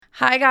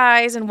Hi,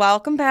 guys, and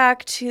welcome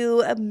back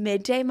to a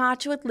Midday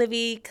Matcha with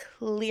Livy.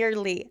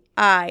 Clearly,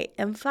 I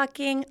am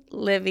fucking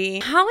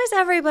Livy. How is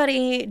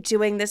everybody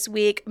doing this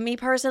week? Me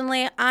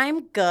personally,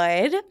 I'm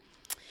good.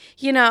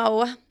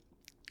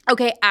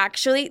 Okay,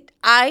 actually,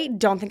 I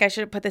don't think I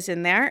should have put this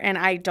in there, and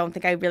I don't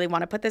think I really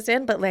want to put this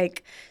in, but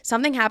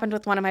something happened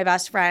with one of my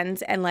best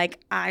friends, and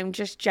I'm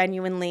just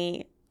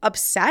genuinely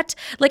upset.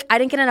 I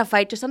didn't get in a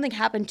fight, just something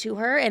happened to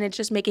her, and it's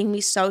just making me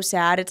so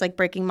sad. It's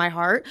breaking my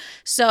heart.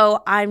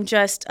 So I'm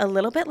just a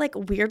little bit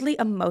weirdly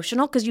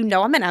emotional because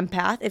I'm an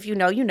empath. If you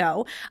know, you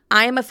know.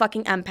 I am a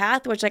fucking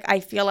empath, which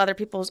I feel other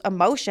people's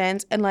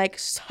emotions and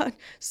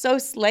so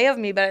slay of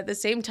me, but at the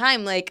same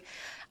time,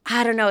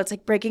 I don't know, it's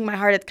breaking my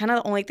heart. It's kind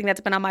of the only thing that's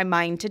been on my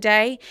mind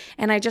today.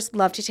 And I just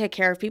love to take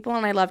care of people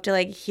and I love to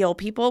heal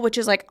people, which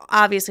is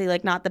obviously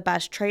not the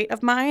best trait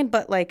of mine,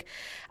 but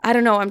I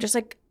don't know, I'm just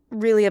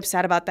really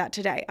upset about that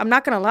today. I'm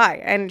not gonna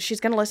lie. And she's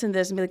gonna listen to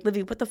this and be like,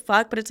 Livy, what the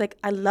fuck? But it's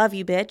I love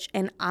you, bitch,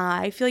 and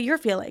I feel your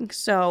feelings.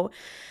 So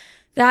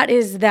that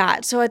is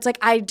that. So it's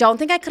I don't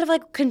think I could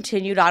have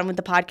continued on with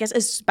the podcast,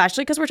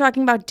 especially because we're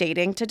talking about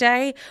dating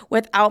today,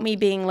 without me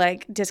being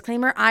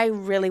disclaimer, I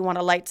really want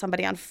to light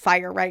somebody on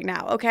fire right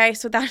now. Okay.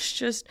 So that's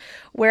just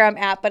where I'm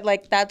at. But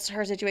that's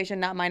her situation,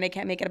 not mine. I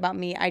can't make it about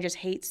me. I just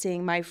hate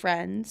seeing my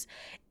friends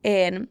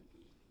in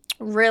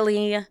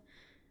really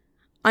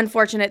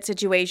unfortunate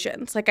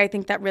situations. I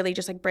think that really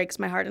just breaks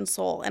my heart and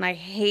soul. And I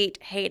hate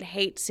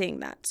seeing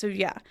that. So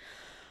yeah.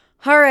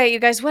 All right, you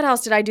guys, what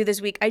else did I do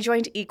this week? I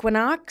joined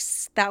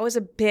Equinox. That was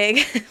a big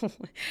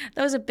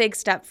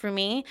step for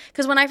me.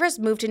 Because when I first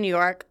moved to New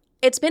York,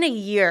 it's been a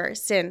year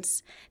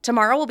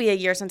tomorrow will be a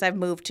year since I've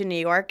moved to New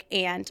York,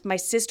 and my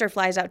sister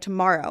flies out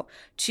tomorrow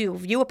to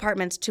view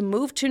apartments, to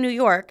move to New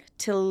York,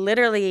 to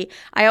literally,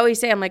 I always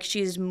say,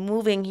 she's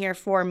moving here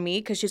for me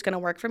because she's going to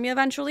work for me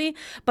eventually,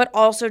 but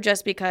also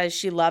just because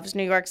she loves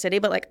New York City,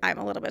 but I'm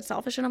a little bit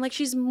selfish, and I'm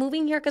she's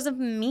moving here because of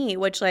me,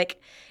 which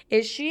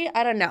is she?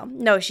 I don't know.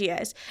 No, she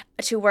is,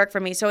 to work for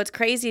me. So it's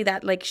crazy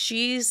that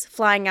she's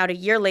flying out a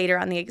year later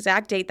on the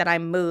exact date that I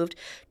moved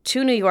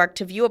to New York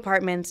to view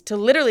apartments, to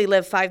literally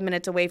live 5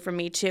 minutes away from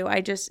me too.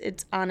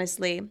 It's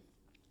honestly,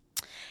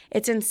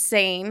 it's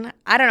insane.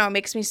 I don't know. It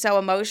makes me so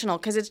emotional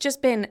because it's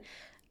just been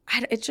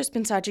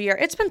such a year.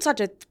 It's been such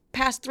a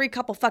past 3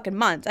 couple fucking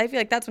months. I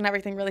feel that's when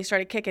everything really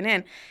started kicking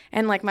in,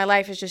 and my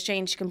life has just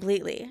changed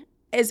completely.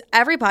 Is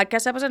every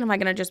podcast episode, am I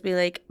going to just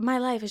be my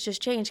life has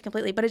just changed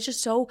completely? But it's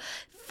just so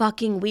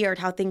fucking weird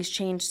how things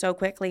change so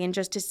quickly. And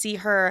just to see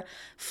her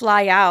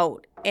fly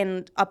out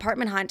and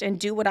apartment hunt and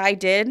do what I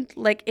did,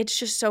 it's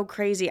just so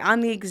crazy. On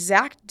the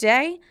exact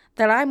day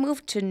that I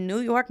moved to New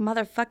York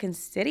motherfucking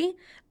city,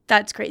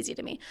 that's crazy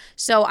to me.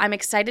 So I'm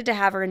excited to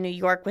have her in New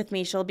York with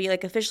me. She'll be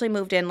officially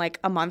moved in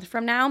a month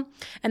from now.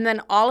 And then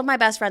all of my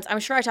best friends, I'm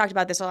sure I talked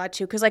about this a lot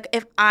too, because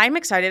if I'm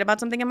excited about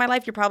something in my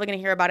life, you're probably going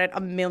to hear about it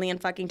a million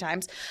fucking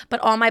times.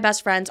 But all my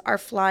best friends are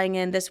flying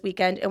in this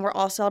weekend and we're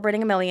all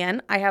celebrating a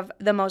million. I have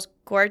the most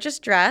gorgeous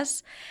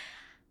dress.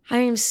 I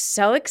am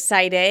so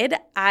excited.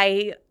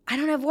 I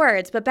don't have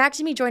words, but back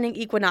to me joining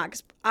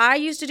Equinox. I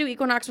used to do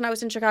Equinox when I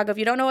was in Chicago. If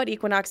you don't know what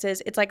Equinox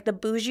is, it's the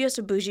bougiest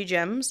of bougie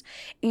gyms,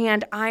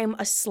 and I'm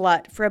a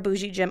slut for a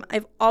bougie gym.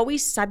 I've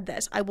always said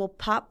this. I will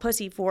pop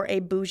pussy for a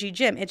bougie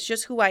gym. It's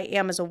just who I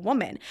am as a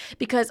woman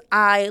because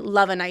I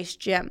love a nice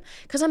gym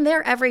because I'm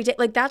there every day.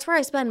 That's where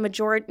I spend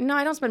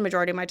I don't spend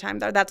majority of my time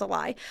there. That's a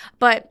lie.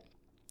 But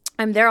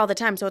I'm there all the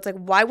time. So it's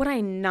why would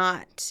I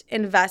not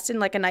invest in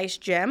a nice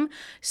gym?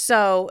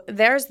 So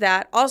there's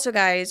that. Also,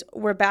 guys,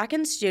 we're back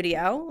in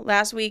studio.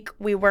 Last week,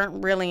 we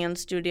weren't really in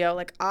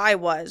studio I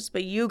was,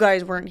 but you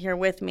guys weren't here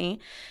with me.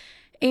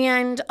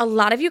 And a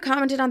lot of you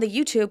commented on the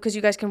YouTube because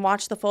you guys can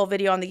watch the full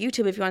video on the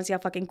YouTube if you want to see how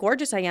fucking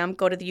gorgeous I am.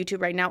 Go to the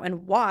YouTube right now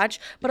and watch.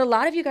 But a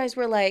lot of you guys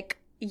were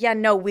yeah,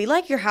 no, we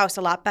like your house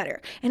a lot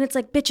better. And it's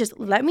bitches,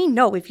 let me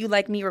know if you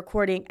like me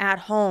recording at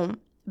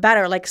home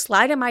better.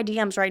 Slide in my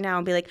DMs right now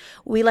and be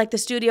we like the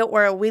studio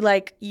or we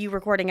like you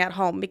recording at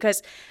home,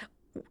 because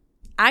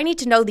I need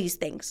to know these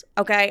things,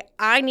 okay?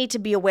 I need to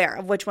be aware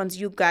of which ones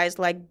you guys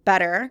like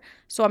better,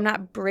 so I'm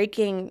not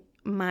breaking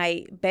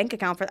my bank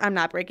account for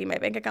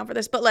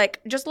this, but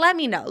just let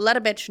me know. Let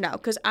a bitch know,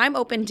 because I'm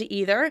open to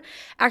either.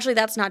 Actually,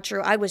 that's not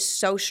true. I was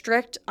so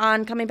strict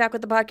on coming back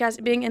with the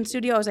podcast being in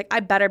studio. I was I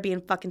better be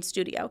in fucking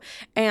studio.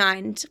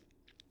 And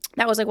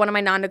that was one of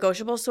my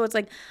non-negotiables. So it's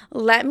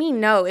let me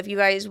know if you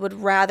guys would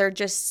rather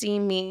just see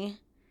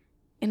me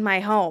in my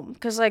home,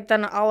 because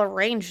then I'll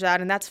arrange that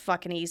and that's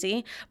fucking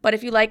easy. But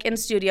if you like in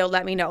studio,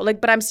 let me know.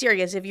 But I'm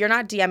serious. If you're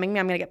not DMing me,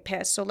 I'm gonna get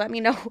pissed. So let me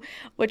know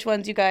which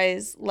ones you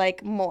guys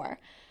like more.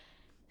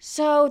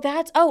 So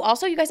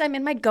also you guys, I'm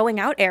in my going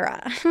out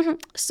era.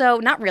 So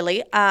not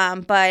really,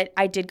 but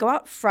I did go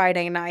out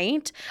Friday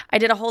night. I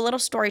did a whole little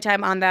story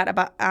time on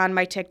that on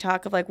my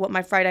TikTok of what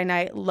my Friday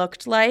night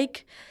looked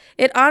like.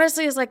 It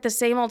honestly is the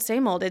same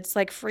old. It's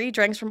free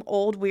drinks from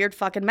old weird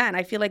fucking men.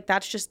 I feel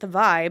that's just the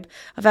vibe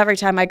of every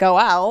time I go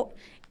out.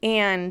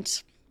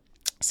 And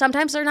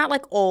Sometimes they're not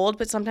like old,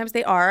 but sometimes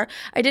they are.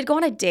 I did go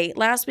on a date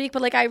last week,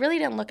 but like I really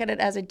didn't look at it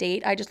as a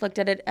date. I just looked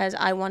at it as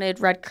I wanted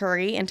red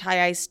curry and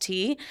Thai iced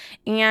tea.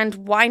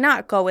 And why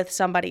not go with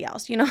somebody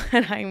else? You know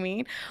what I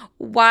mean?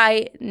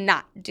 Why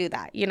not do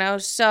that? You know?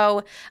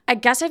 So I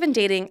guess I've been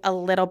dating a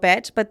little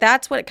bit, but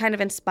that's what kind of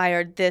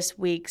inspired this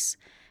week's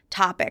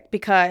topic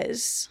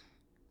because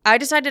I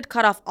decided to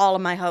cut off all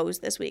of my hoes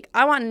this week.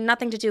 I want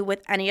nothing to do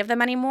with any of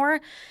them anymore.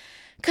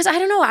 Because I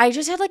don't know, I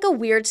just had like a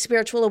weird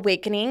spiritual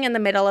awakening in the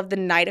middle of the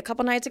night a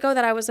couple nights ago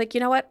that I was like, you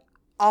know what?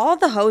 All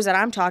the hoes that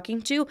I'm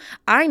talking to,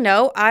 I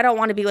know I don't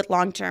want to be with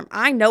long term.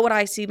 I know what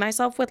I see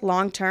myself with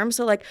long term.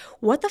 So like,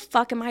 what the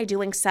fuck am I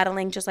doing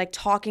settling just like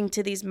talking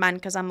to these men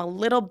because I'm a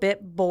little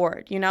bit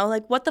bored, you know?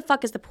 Like, what the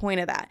fuck is the point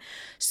of that?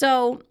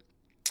 So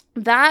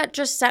that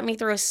just sent me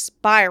through a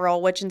spiral,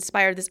 which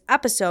inspired this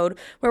episode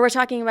where we're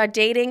talking about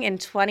dating in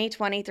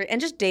 2023 and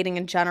just dating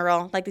in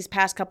general, like these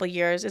past couple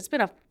years. It's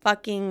been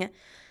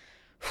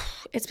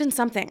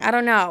something. I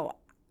don't know.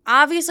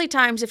 Obviously,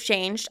 times have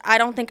changed. I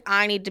don't think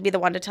I need to be the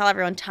one to tell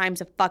everyone times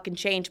have fucking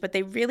changed, but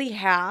they really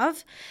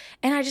have.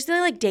 And I just feel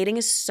like dating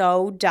is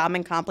so dumb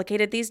and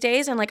complicated these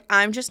days. And like,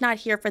 I'm just not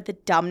here for the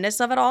dumbness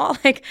of it all.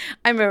 Like,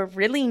 I'm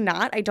really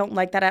not. I don't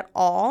like that at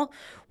all.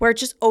 Where it's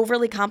just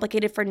overly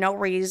complicated for no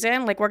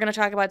reason. Like, we're going to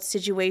talk about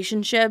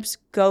situationships,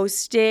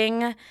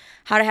 ghosting,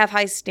 how to have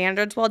high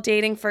standards while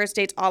dating, first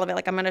dates, all of it.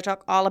 Like, I'm going to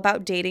talk all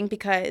about dating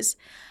because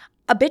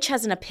a bitch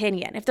has an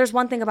opinion. If there's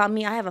one thing about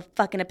me, I have a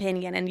fucking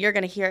opinion, and you're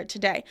going to hear it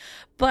today.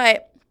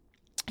 But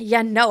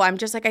yeah, no, I'm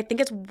just like, I think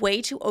it's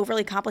way too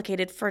overly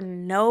complicated for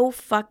no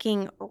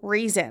fucking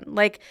reason.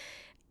 Like,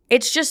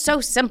 it's just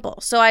so simple.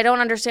 So I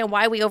don't understand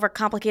why we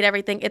overcomplicate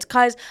everything. It's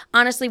because,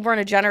 honestly, we're in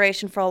a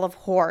generation full of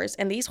whores,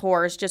 and these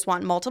whores just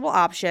want multiple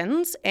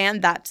options,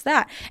 and that's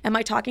that. Am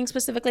I talking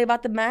specifically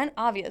about the men?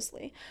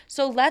 Obviously.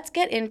 So let's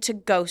get into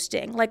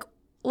ghosting. Like,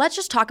 let's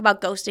just talk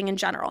about ghosting in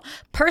general.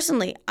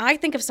 Personally, I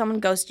think if someone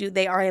ghosts you,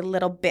 they are a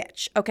little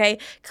bitch, okay?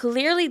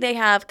 Clearly, they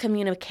have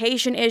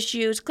communication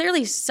issues.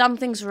 Clearly,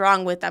 something's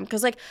wrong with them.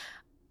 Because, like,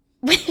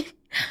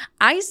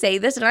 I say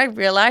this and I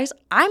realize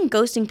I'm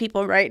ghosting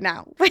people right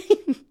now.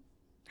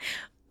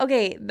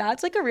 Okay,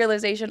 that's like a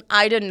realization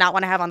I did not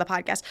want to have on the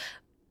podcast.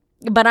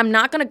 But I'm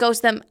not going to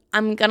ghost them.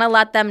 I'm going to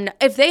let them know.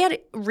 If they had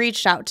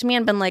reached out to me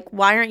and been like,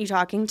 why aren't you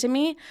talking to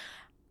me?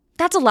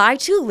 That's a lie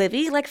too,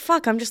 Livy. Like,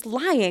 fuck, I'm just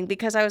lying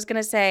because I was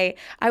going to say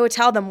I would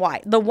tell them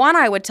why. The one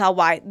I would tell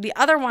why. The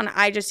other one,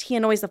 he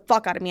annoys the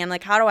fuck out of me. And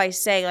like, how do I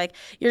say, like,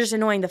 you're just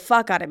annoying the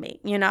fuck out of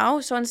me, you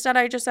know? So instead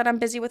I just said I'm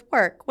busy with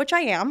work, which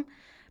I am.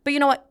 But you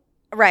know what?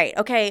 Right,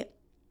 okay.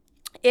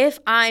 If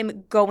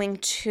I'm going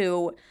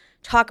to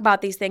talk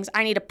about these things,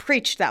 I need to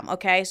preach them,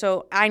 okay?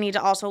 So I need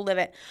to also live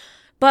it.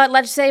 But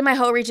let's say my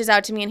hoe reaches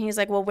out to me and he's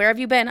like, well, where have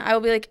you been? I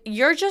will be like,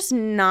 you're just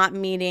not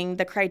meeting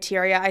the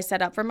criteria I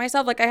set up for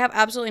myself. Like, I have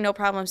absolutely no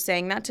problem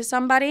saying that to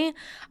somebody.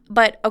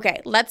 But okay,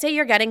 let's say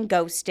you're getting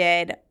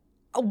ghosted.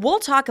 We'll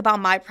talk about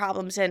my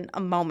problems in a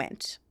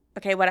moment.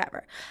 Okay,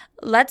 whatever.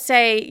 Let's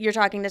say you're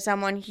talking to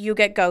someone, you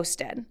get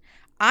ghosted.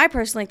 I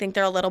personally think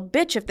they're a little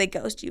bitch if they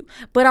ghost you.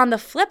 But on the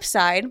flip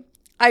side,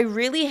 I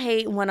really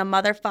hate when a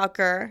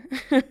motherfucker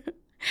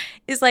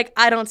is like,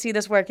 I don't see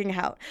this working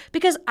out.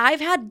 Because I've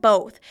had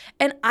both.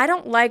 And I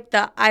don't like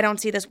the I don't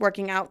see this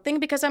working out thing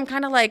because I'm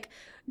kind of like,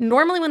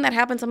 normally when that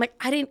happens, I'm like,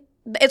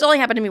 it's only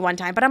happened to me one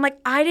time, but I'm like,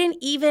 I didn't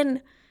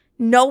even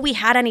know we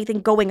had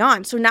anything going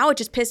on. So now it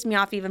just pissed me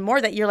off even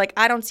more that you're like,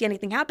 I don't see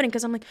anything happening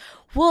because I'm like,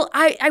 well,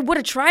 I would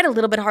have tried a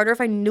little bit harder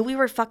if I knew we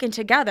were fucking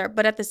together.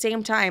 But at the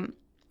same time,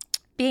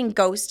 being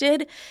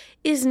ghosted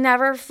is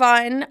never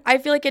fun. I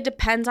feel like it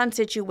depends on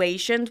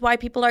situations why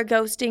people are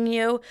ghosting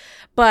you.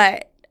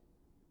 But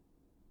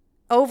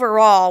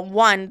overall,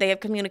 one, they have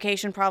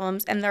communication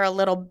problems and they're a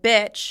little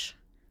bitch,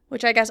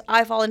 which I guess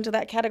I fall into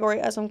that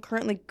category as I'm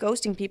currently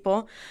ghosting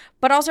people.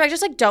 But also, I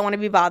just like don't want to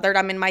be bothered.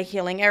 I'm in my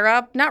healing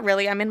era. Not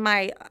really. I'm in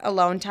my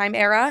alone time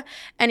era.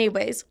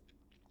 Anyways,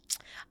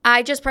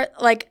 I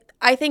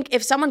think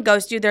if someone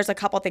ghosts you, there's a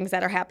couple things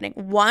that are happening.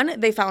 One,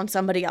 they found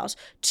somebody else.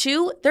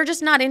 Two, they're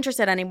just not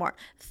interested anymore.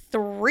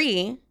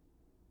 Three,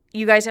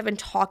 you guys have been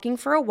talking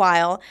for a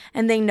while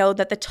and they know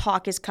that the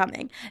talk is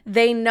coming.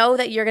 They know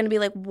that you're going to be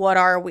like, what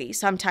are we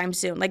sometime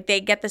soon? Like,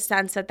 they get the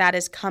sense that that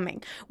is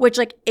coming, which,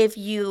 like, if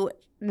you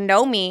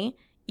know me,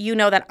 you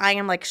know that I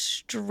am like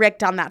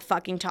strict on that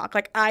fucking talk.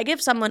 Like, I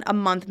give someone a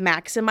month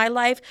max in my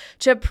life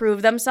to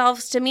prove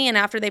themselves to me. And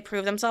after they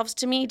prove themselves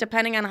to me,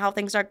 depending on how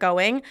things are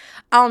going,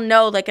 I'll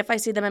know like if I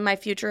see them in my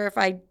future, if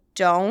I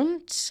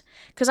don't,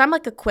 because I'm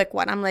like a quick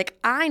one. I'm like,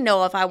 I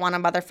know if I want a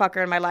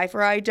motherfucker in my life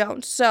or I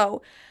don't.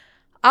 So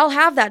I'll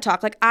have that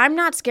talk. Like, I'm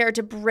not scared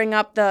to bring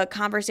up the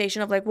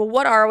conversation of like, well,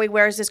 what are we?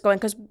 Where is this going?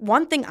 Because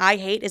one thing I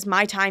hate is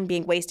my time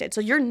being wasted. So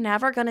you're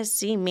never going to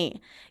see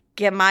me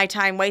get my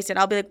time wasted.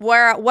 I'll be like,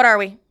 what are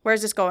we?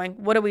 Where's this going?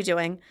 What are we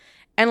doing?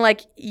 And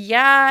like,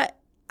 yeah,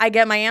 I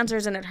get my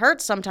answers and it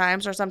hurts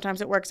sometimes, or sometimes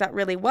it works out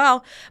really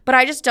well. But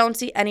I just don't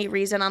see any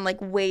reason on like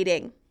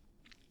waiting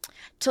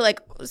to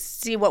like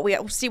see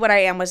what I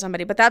am with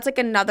somebody. But that's like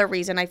another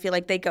reason I feel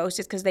like they ghost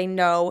is because they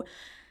know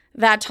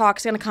that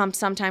talk's going to come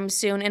sometime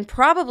soon. And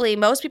probably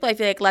most people, I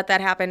feel like, let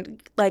that happen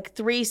like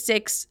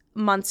 3-6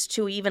 months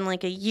to even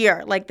like a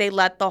year. Like they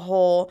let the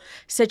whole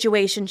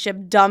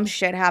situationship dumb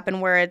shit happen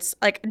where it's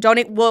like,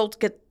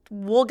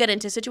 we'll get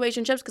into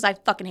situationships because I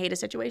fucking hate a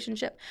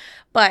situationship.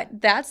 But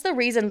that's the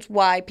reasons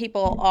why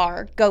people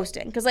are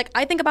ghosting. Because like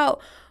I think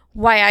about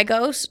why I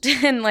ghost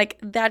and like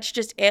that's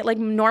just it. Like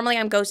normally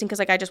I'm ghosting because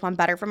like I just want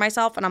better for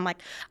myself and I'm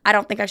like I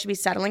don't think I should be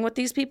settling with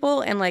these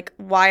people and like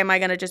why am I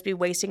gonna just be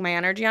wasting my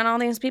energy on all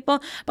these people?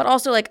 But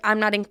also like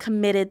I'm not in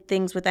committed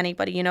things with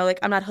anybody, you know, like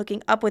I'm not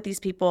hooking up with these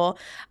people.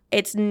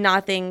 It's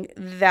nothing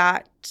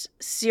that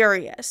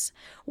serious.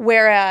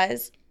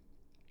 Whereas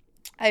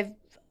I've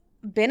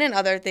been in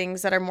other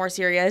things that are more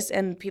serious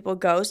and people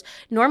ghost.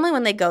 Normally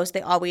when they ghost,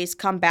 they always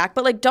come back.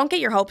 But like don't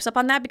get your hopes up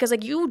on that because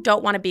like you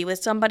don't want to be with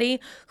somebody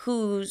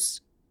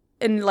who's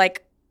in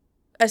like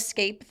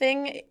escape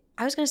thing.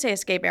 I was going to say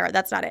escape era.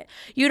 That's not it.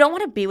 You don't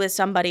want to be with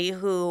somebody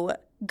who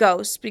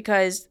ghosts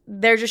because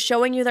they're just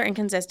showing you they're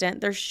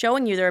inconsistent. They're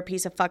showing you they're a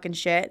piece of fucking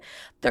shit.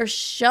 They're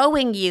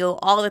showing you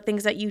all the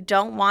things that you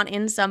don't want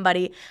in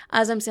somebody.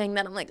 As I'm saying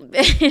that, I'm like,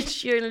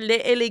 bitch, you're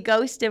literally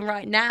ghosting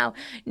right now.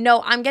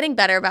 No, I'm getting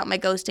better about my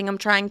ghosting. I'm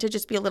trying to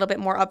just be a little bit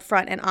more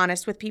upfront and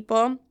honest with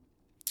people.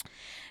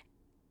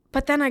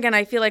 But then again,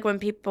 I feel like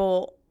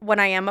when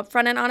I am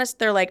upfront and honest,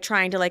 they're like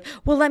trying to like,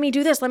 well, let me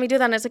do this, let me do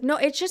that. And it's like, no,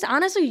 it's just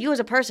honestly you as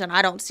a person.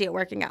 I don't see it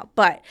working out.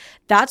 But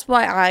that's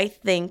why I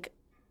think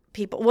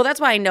that's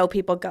why I know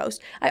people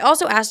ghost. I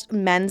also asked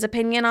men's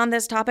opinion on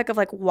this topic of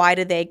like, why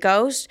do they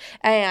ghost?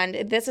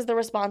 And this is the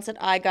response that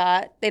I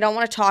got. They don't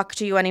want to talk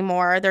to you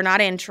anymore. They're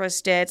not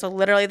interested. So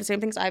literally the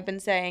same things I've been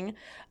saying.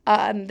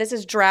 This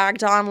is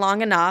dragged on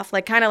long enough.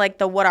 Like kind of like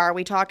the what are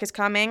we talk is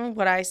coming,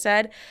 what I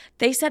said.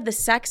 They said the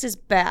sex is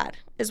bad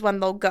is when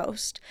they'll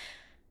ghost.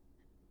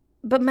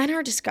 But men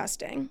are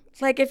disgusting.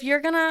 Like if you're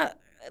gonna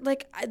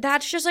like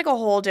that's just like a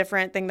whole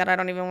different thing that I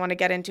don't even want to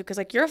get into because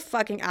like you're a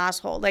fucking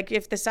asshole. Like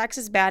if the sex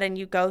is bad and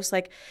you ghost,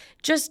 like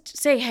just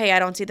say, hey, I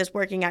don't see this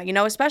working out, you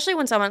know, especially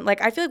when someone like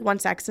I feel like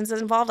once sex is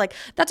involved, like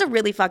that's a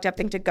really fucked up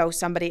thing to ghost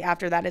somebody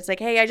after that. It's like,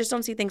 hey, I just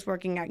don't see things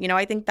working out, you know.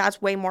 I think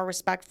that's way more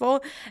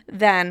respectful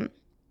than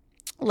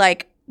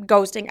like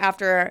ghosting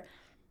after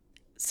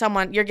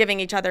someone you're giving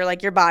each other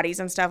like your bodies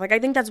and stuff. Like I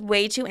think that's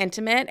way too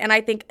intimate and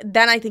I think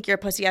you're a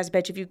pussy ass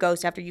bitch if you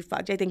ghost after you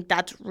fucked. I think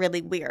that's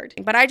really weird.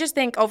 But I just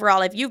think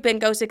overall if you've been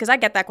ghosted, because I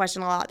get that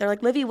question a lot, they're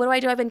like, Livy, what do I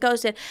do? I've been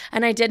ghosted.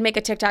 And I did make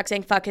a TikTok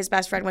saying fuck his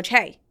best friend, which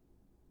hey,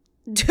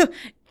 do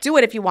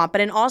it if you want.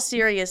 But in all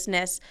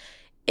seriousness,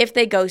 if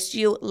they ghost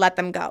you, let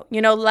them go.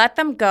 You know, let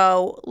them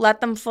go, let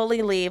them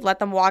fully leave, let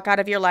them walk out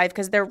of your life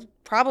because they're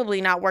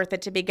probably not worth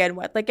it to begin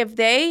with. Like if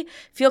they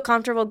feel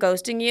comfortable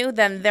ghosting you,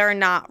 then they're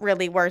not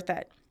really worth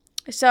it.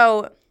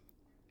 So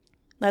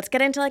let's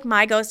get into like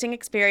my ghosting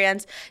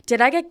experience.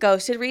 Did I get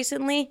ghosted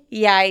recently?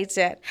 Yeah, I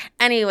did.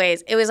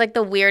 Anyways, it was like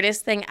the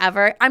weirdest thing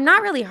ever. I'm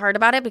not really hurt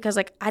about it because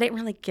like I didn't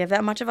really give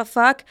that much of a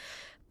fuck,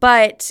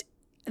 but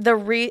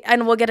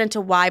and we'll get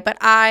into why, but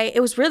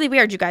it was really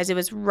weird, you guys. It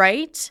was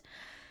right.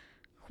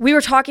 We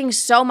were talking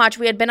so much.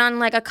 We had been on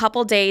like a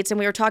couple dates and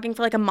we were talking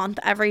for like a month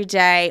every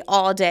day,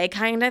 all day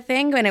kind of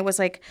thing. And it was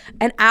like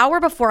an hour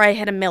before I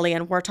hit 1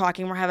 million. We're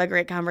talking, we're having a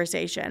great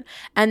conversation.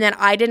 And then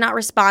I did not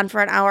respond for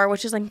an hour,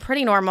 which is like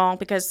pretty normal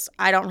because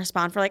I don't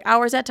respond for like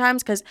hours at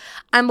times because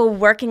I'm a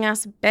working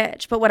ass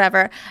bitch, but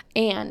whatever.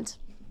 And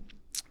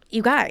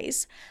you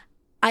guys,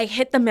 I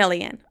hit the 1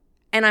 million.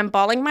 And I'm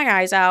bawling my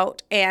eyes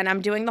out and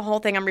I'm doing the whole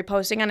thing. I'm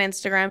reposting on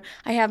Instagram.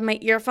 I have my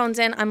earphones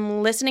in.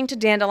 I'm listening to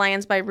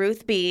Dandelions by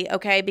Ruth B,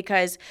 okay?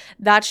 Because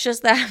that's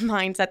just that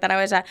mindset that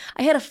I was at.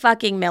 I hit a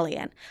fucking 1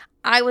 million.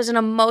 I was an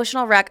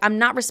emotional wreck. I'm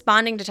not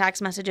responding to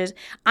text messages.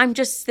 I'm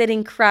just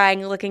sitting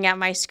crying, looking at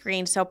my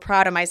screen, so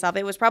proud of myself.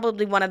 It was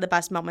probably one of the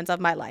best moments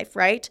of my life,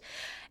 right?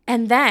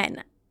 And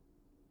then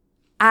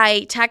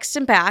I text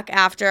him back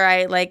after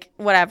I like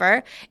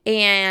whatever,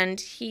 and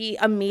he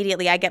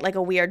immediately, I get like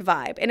a weird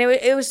vibe. And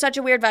it was such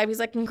a weird vibe. He's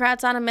like,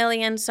 congrats on 1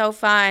 million, so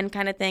fun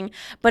kind of thing.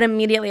 But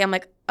immediately I'm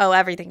like, oh,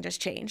 everything just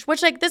changed.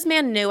 Which like this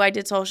man knew I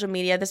did social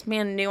media. This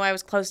man knew I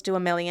was close to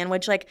 1 million,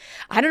 which like,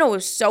 I don't know, it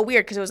was so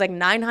weird because it was like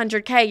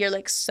 900K. You're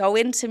like so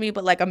into me,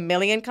 but like 1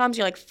 million comes,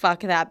 you're like, fuck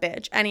that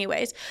bitch.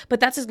 Anyways, but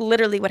that's just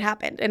literally what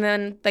happened. And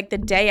then like the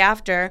day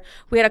after,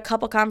 we had a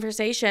couple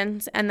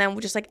conversations and then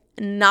we just like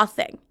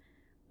nothing.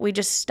 We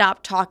just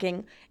stopped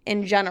talking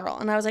in general.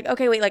 And I was like,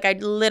 okay, wait, like I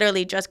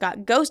literally just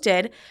got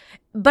ghosted.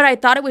 But I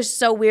thought it was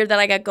so weird that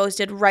I got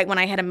ghosted right when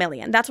I hit 1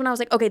 million. That's when I was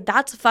like, okay,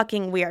 that's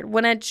fucking weird.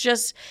 When it's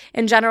just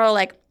in general,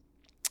 like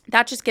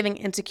that's just giving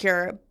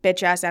insecure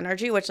bitch ass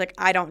energy, which like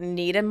I don't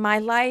need in my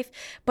life.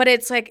 But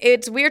it's like,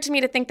 it's weird to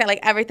me to think that like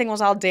everything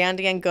was all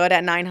dandy and good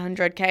at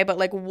 900K. But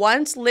like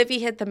once Livy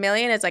hit the 1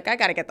 million, it's like, I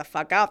got to get the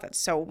fuck out. That's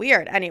so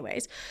weird.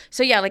 Anyways.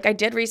 So yeah, like I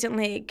did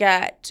recently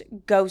get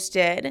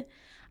ghosted.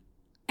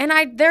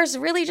 there's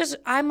really just,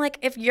 I'm like,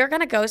 if you're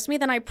going to ghost me,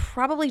 then I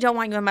probably don't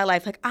want you in my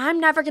life. Like, I'm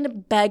never going to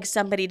beg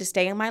somebody to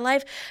stay in my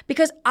life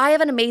because I have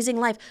an amazing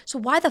life. So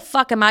why the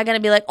fuck am I going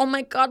to be like, oh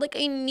my God, like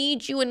I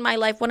need you in my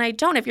life when I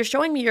don't? If you're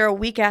showing me you're a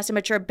weak ass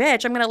immature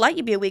bitch, I'm going to let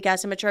you be a weak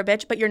ass immature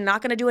bitch, but you're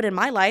not going to do it in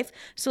my life.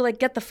 So like,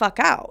 get the fuck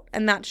out.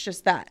 And that's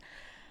just that.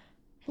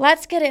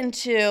 Let's get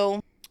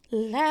into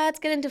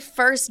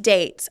first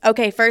dates.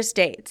 Okay, first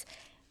dates.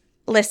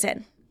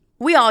 Listen.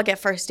 We all get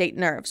first date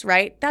nerves,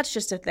 right? That's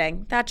just a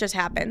thing. That just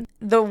happened.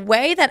 The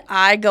way that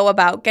I go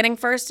about getting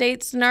first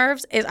dates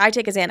nerves is I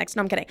take a Xanax.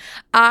 No, I'm kidding.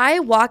 I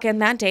walk in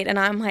that date and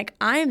I'm like,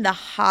 I'm the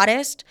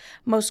hottest,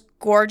 most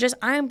gorgeous.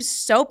 I'm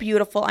so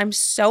beautiful. I'm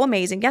so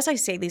amazing. Yes, I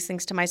say these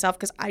things to myself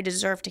because I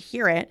deserve to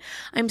hear it.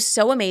 I'm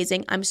so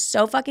amazing. I'm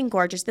so fucking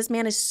gorgeous. This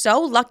man is so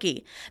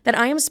lucky that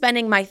I am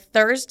spending my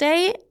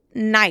Thursday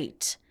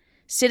night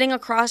sitting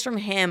across from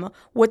him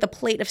with a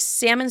plate of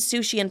salmon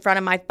sushi in front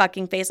of my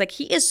fucking face. Like,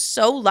 he is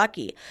so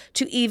lucky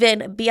to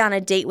even be on a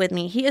date with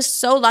me. He is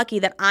so lucky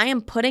that I am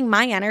putting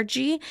my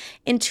energy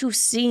into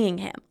seeing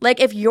him.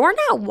 Like, if you're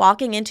not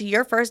walking into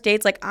your first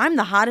dates like, I'm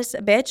the hottest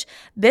bitch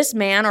this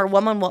man or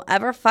woman will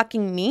ever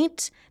fucking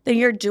meet, then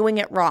you're doing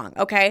it wrong,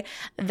 okay?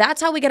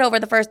 That's how we get over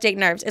the first date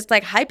nerves. It's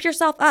like, hype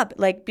yourself up.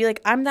 Like, be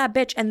like, I'm that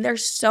bitch. And they're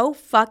so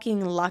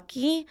fucking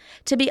lucky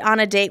to be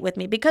on a date with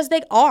me because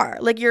they are.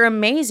 Like, you're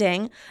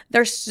amazing.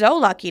 They're so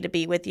lucky to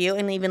be with you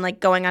and even like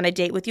going on a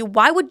date with you.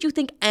 Why would you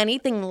think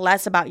anything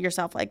less about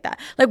yourself like that?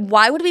 Like,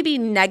 why would we be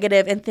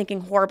negative and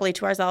thinking horribly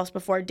to ourselves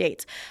before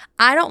dates?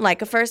 I don't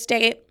like a first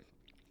date.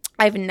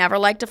 I've never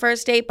liked a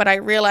first date, but I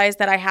realize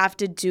that I have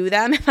to do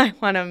them if I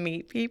want to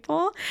meet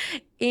people.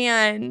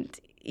 And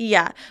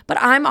yeah, but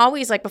I'm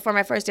always like, before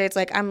my first date, it's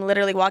like, I'm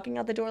literally walking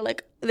out the door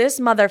like,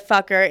 this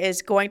motherfucker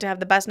is going to have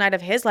the best night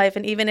of his life.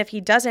 And even if he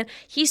doesn't,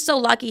 he's so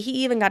lucky he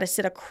even got to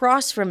sit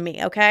across from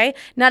me, okay?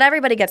 Not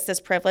everybody gets this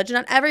privilege.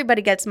 Not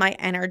everybody gets my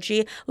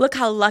energy. Look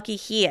how lucky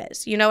he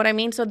is. You know what I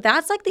mean? So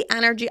that's like the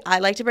energy I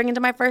like to bring into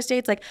my first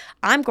dates. Like,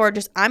 I'm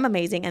gorgeous, I'm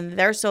amazing, and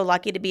they're so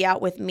lucky to be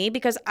out with me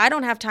because I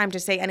don't have time to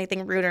say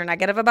anything rude or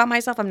negative about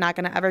myself. I'm not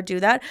going to ever do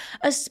that,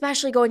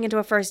 especially going into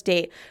a first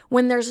date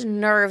when there's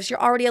nerves.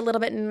 You're already a little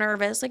bit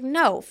nervous. Like,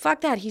 no,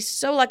 fuck that. He's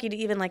so lucky to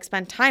even like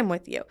spend time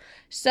with you.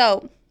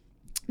 So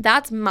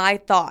that's my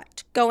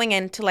thought going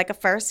into like a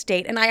first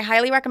date. And I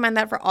highly recommend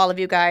that for all of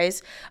you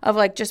guys, of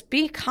like, just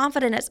be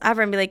confident as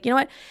ever and be like, you know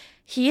what?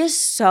 He is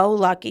so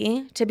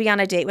lucky to be on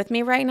a date with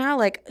me right now.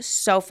 Like,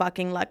 so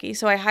fucking lucky.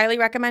 So I highly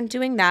recommend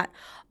doing that.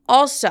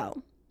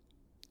 Also,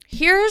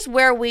 here's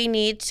where we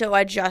need to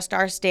adjust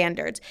our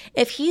standards.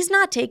 If he's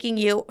not taking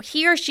you,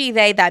 he or she,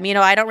 they, them, you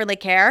know, I don't really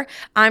care.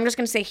 I'm just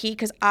going to say he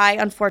because I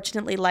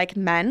unfortunately like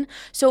men.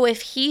 So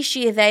if he,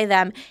 she, they,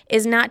 them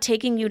is not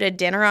taking you to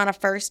dinner on a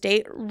first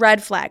date,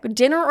 red flag.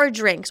 Dinner or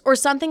drinks or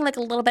something like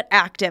a little bit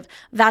active,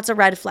 that's a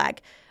red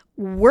flag.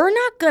 We're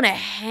not going to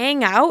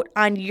hang out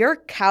on your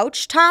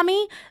couch,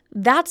 Tommy.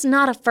 That's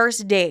not a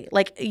first date.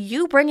 Like,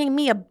 you bringing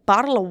me a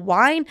bottle of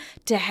wine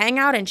to hang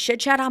out and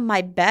chit chat on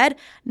my bed,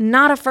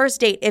 not a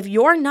first date. If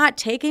you're not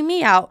taking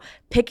me out,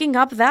 picking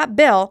up that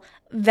bill,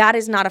 that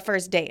is not a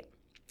first date.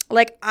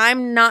 Like,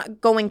 I'm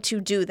not going to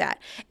do that.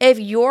 If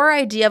your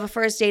idea of a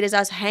first date is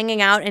us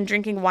hanging out and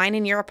drinking wine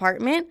in your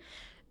apartment,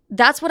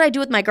 that's what I do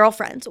with my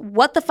girlfriends.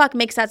 What the fuck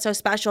makes that so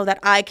special that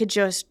I could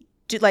just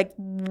like,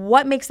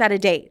 what makes that a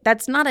date?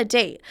 That's not a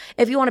date.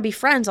 If you want to be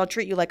friends, I'll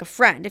treat you like a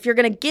friend. If you're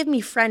going to give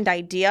me friend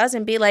ideas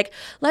and be like,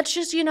 let's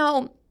just, you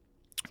know,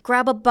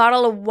 grab a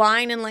bottle of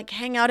wine and like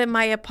hang out in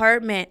my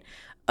apartment.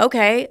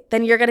 Okay,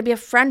 then you're going to be a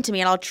friend to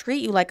me and I'll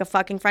treat you like a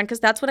fucking friend because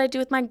that's what I do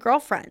with my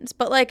girlfriends.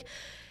 But like,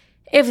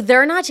 if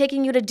they're not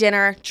taking you to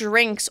dinner,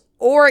 drinks,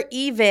 or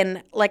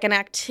even like an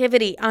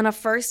activity on a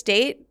first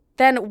date,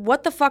 then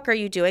what the fuck are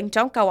you doing?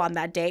 Don't go on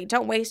that date.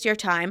 Don't waste your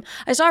time.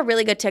 I saw a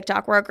really good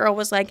TikTok where a girl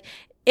was like,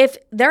 if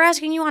they're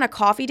asking you on a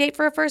coffee date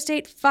for a first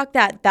date, fuck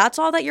that. That's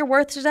all that you're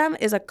worth to them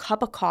is a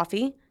cup of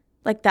coffee.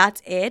 Like,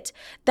 that's it.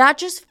 That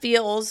just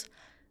feels,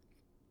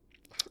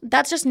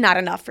 that's just not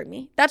enough for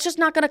me. That's just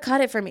not going to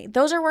cut it for me.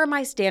 Those are where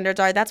my standards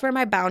are. That's where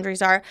my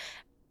boundaries are.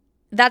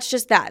 That's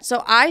just that.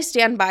 So I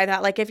stand by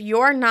that. Like, if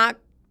you're not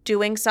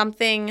doing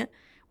something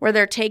where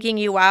they're taking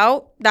you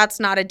out, that's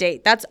not a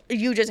date. That's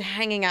you just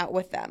hanging out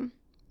with them.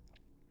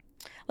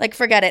 Like,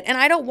 forget it. And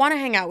I don't want to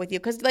hang out with you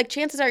because, like,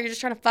 chances are you're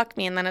just trying to fuck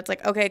me. And then it's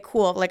like, okay,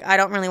 cool. Like, I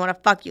don't really want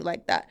to fuck you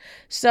like that.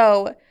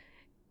 So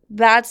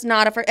that's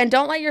not and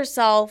don't let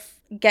yourself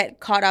get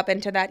caught up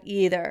into that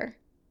either.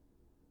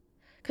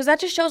 Because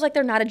that just shows like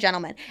they're not a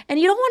gentleman. And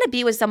you don't want to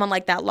be with someone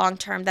like that long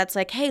term that's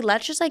like, hey,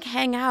 let's just like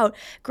hang out,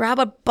 grab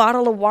a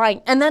bottle of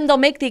wine. And then they'll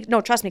make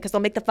trust me, because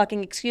they'll make the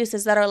fucking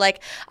excuses that are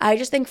like, I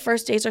just think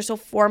first dates are so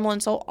formal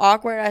and so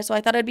awkward. So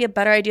I thought it'd be a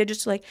better idea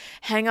just to like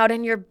hang out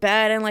in your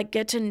bed and like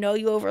get to know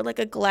you over like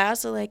a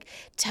glass of like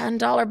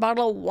 $10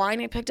 bottle of wine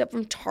I picked up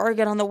from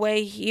Target on the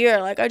way here.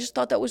 Like, I just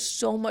thought that was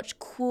so much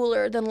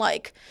cooler than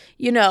like,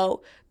 you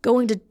know,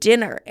 going to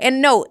dinner.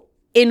 And no,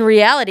 in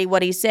reality,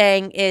 what he's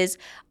saying is,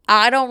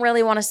 I don't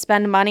really want to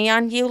spend money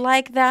on you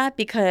like that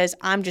because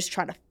I'm just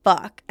trying to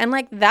fuck. And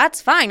like,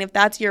 that's fine if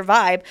that's your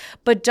vibe,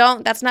 but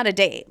that's not a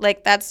date.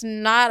 Like, that's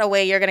not a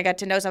way you're going to get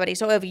to know somebody.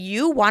 So if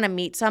you want to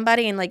meet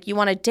somebody and like you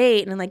want to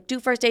date and like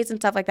do first dates and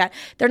stuff like that,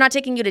 they're not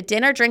taking you to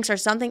dinner, drinks, or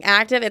something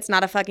active, it's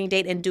not a fucking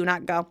date, and do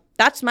not go.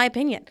 That's my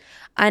opinion.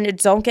 And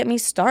don't get me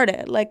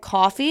started. Like,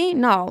 coffee?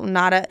 No,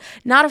 not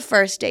a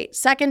first date.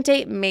 Second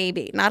date?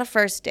 Maybe. Not a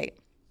first date.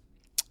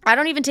 I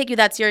don't even take you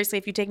that seriously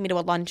if you take me to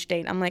a lunch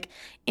date. I'm like,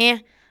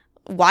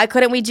 why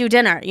couldn't we do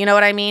dinner? You know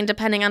what I mean?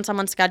 Depending on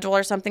someone's schedule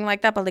or something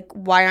like that. But like,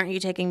 why aren't you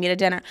taking me to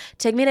dinner?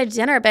 Take me to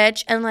dinner,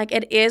 bitch. And like,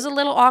 it is a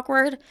little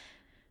awkward,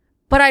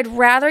 but I'd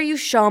rather you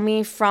show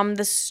me from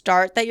the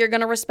start that you're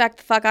going to respect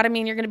the fuck out of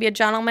me and you're going to be a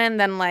gentleman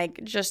than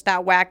like just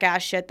that whack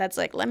ass shit that's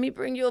like, let me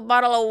bring you a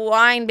bottle of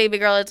wine, baby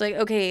girl. It's like,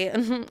 okay,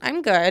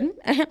 I'm good.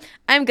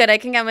 I'm good. I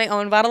can get my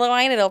own bottle of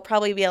wine. It'll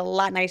probably be a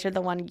lot nicer than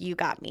the one you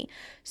got me.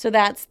 So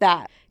that's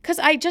that. Because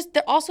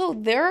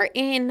they're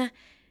in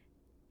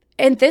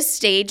this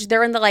stage,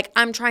 they're in the like,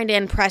 I'm trying to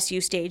impress you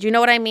stage. You know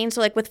what I mean?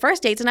 So like with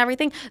first dates and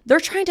everything, they're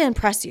trying to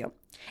impress you.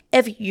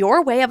 If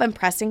your way of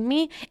impressing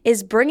me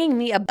is bringing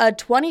me a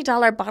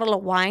 $20 bottle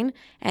of wine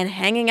and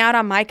hanging out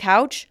on my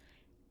couch,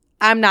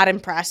 I'm not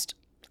impressed.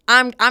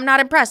 I'm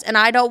not impressed. And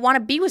I don't want to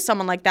be with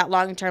someone like that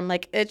long term.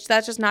 Like,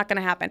 that's just not going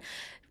to happen.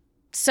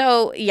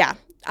 So yeah,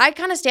 I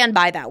kind of stand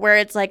by that, where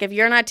it's like, if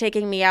you're not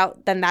taking me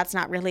out, then that's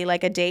not really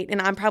like a date.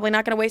 And I'm probably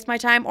not going to waste my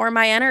time or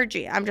my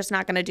energy. I'm just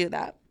not going to do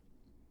that.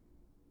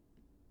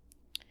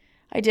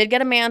 I did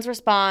get a man's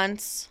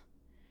response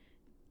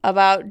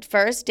about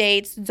first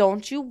dates.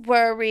 Don't you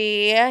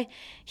worry.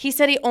 He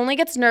said he only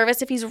gets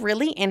nervous if he's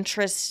really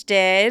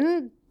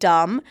interested.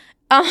 Dumb.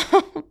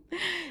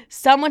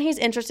 Someone he's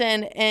interested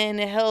in, and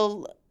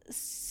he'll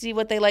see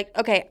what they like.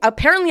 Okay,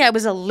 apparently I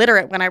was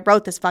illiterate when I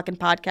wrote this fucking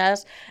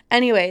podcast.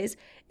 Anyways,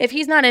 if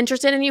he's not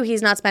interested in you,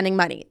 he's not spending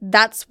money.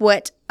 That's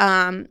what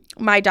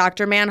my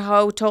Dr.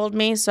 Manho told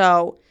me.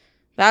 So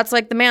that's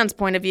like the man's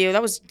point of view.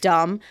 That was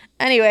dumb.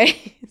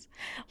 Anyways,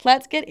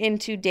 let's get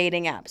into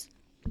dating apps.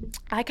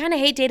 I kind of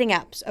hate dating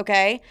apps,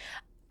 okay?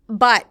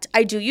 But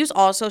I do use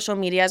all social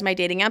media as my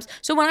dating apps.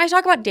 So when I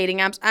talk about dating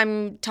apps,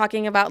 I'm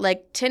talking about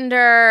like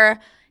Tinder,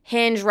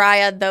 Hinge,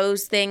 Raya,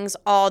 those things,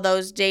 all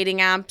those dating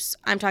apps.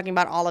 I'm talking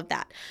about all of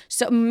that.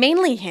 So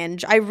mainly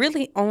Hinge. I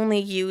really only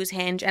use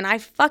Hinge, and I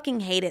fucking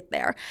hate it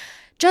there.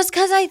 Just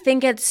because I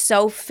think it's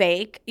so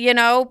fake, you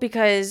know,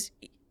 because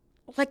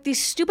like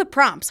these stupid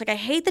prompts. Like, I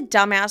hate the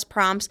dumbass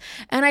prompts.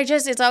 And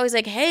it's always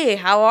like, hey,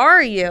 how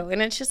are you?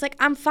 And it's just like,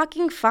 I'm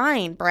fucking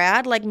fine,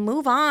 Brad. Like,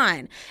 move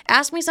on.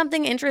 Ask me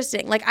something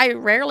interesting. Like, I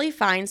rarely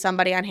find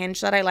somebody on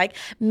Hinge that I like.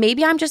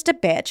 Maybe I'm just a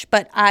bitch,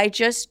 but I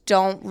just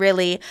don't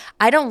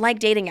like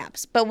dating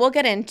apps. But we'll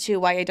get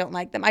into why I don't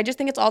like them. I just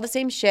think it's all the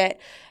same shit.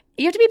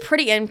 You have to be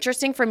pretty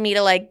interesting for me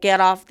to like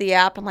get off the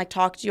app and like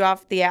talk to you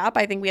off the app.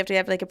 I think we have to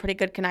have like a pretty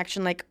good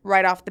connection like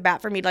right off the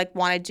bat for me to like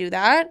want to do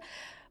that.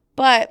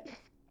 But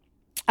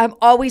I'm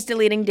always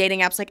deleting dating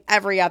apps like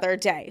every other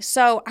day.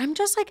 So I'm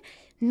just like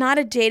not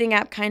a dating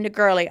app kind of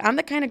girly. I'm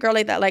the kind of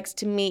girly that likes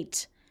to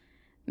meet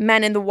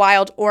men in the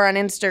wild or on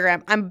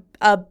Instagram. I'm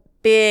a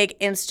big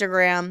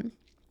Instagram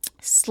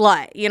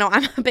slut. You know,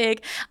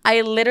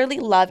 I literally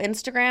love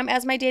Instagram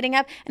as my dating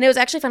app. And it was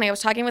actually funny. I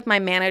was talking with my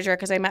manager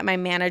because I met my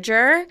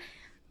manager.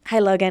 Hi,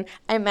 Logan.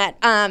 I met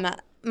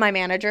my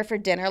manager for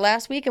dinner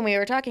last week, and we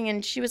were talking,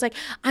 and she was like,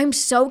 I'm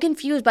so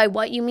confused by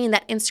what you mean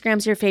that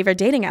Instagram's your favorite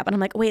dating app. And I'm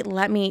like, wait,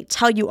 let me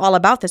tell you all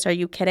about this. Are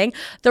you kidding?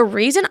 The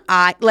reason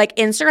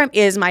Instagram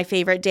is my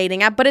favorite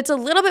dating app, but it's a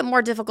little bit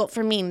more difficult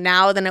for me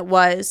now than it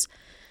was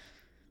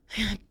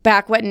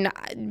back in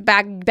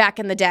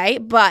the day.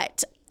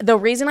 But the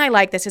reason I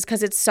like this is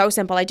because it's so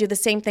simple. I do the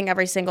same thing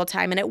every single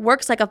time, and it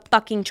works like a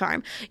fucking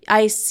charm.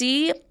 I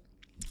see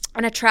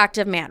an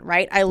attractive man,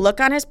 right? I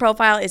look on his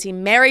profile. Is he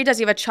married? Does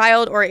he have a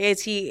child? Or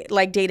is he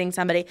like dating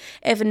somebody?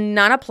 If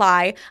none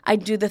apply, I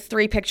do the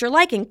 3-picture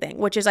liking thing,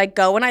 which is I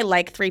go and I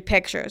like 3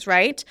 pictures,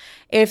 right?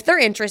 If they're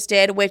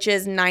interested, which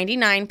is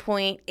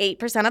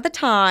 99.8% of the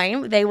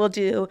time, they will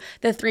do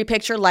the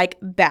 3-picture like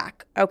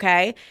back,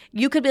 okay?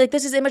 You could be like,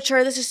 this is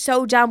immature. This is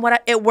so dumb.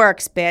 It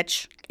works,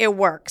 bitch. It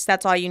works.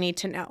 That's all you need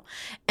to know.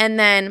 And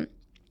then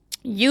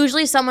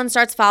usually someone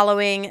starts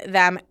following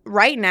them.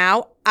 Right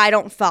now, I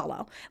don't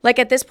follow. Like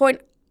at this point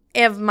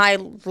of my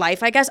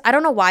life, I guess. I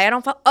don't know why I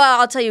don't follow.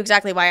 Oh, I'll tell you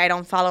exactly why I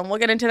don't follow. And we'll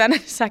get into that in a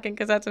second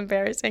because that's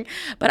embarrassing.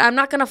 But I'm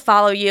not going to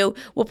follow you.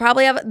 We'll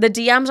probably have the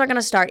DMs are going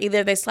to start.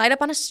 Either they slide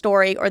up on a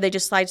story or they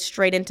just slide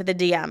straight into the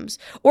DMs.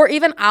 Or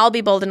even I'll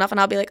be bold enough and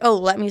I'll be like, oh,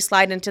 let me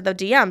slide into the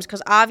DMs.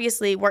 Because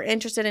obviously we're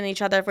interested in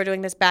each other if we're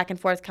doing this back and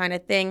forth kind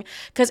of thing.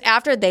 Because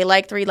after they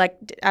like 3,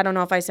 like, I don't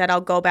know if I said I'll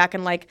go back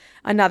and like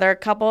another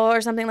couple or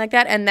something like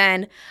that. And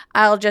then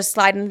I'll just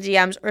slide in the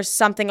DMs or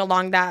something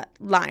along that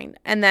line.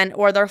 And then,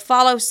 or they'll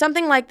follow.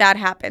 Something like that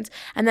happens.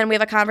 And then we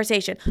have a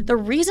conversation. The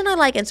reason I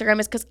like Instagram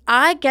is because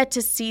I get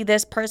to see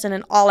this person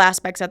in all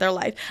aspects of their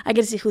life. I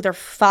get to see who they're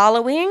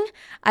following.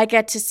 I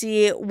get to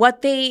see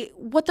what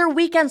their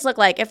weekends look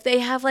like. If they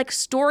have like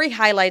story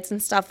highlights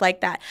and stuff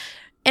like that.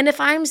 And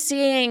if I'm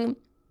seeing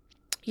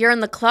you're in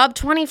the club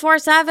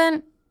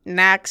 24/7.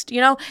 Next,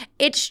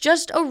 it's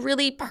just a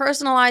really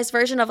personalized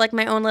version of like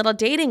my own little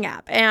dating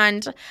app.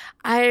 And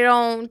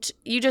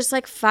you just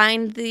like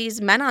find these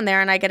men on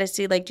there and I get to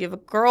see like, do you have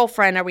a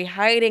girlfriend? Are we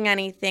hiding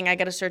anything? I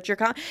get to search your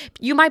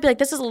you might be like,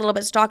 this is a little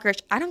bit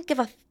stalkerish. I don't give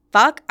a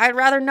fuck. I'd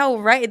rather know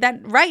right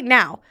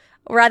now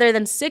rather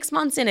than 6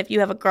 months in if you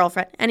have a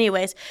girlfriend.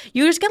 Anyways,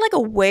 you just get like a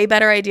way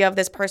better idea of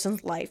this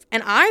person's life.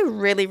 And I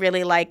really,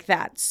 really like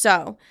that.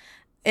 So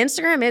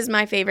Instagram is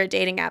my favorite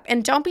dating app.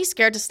 And don't be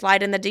scared to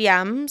slide in the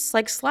DMs.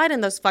 Like, slide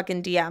in those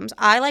fucking DMs.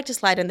 I like to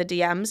slide in the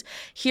DMs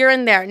here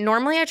and there.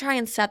 Normally, I try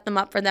and set them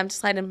up for them to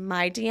slide in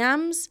my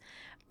DMs.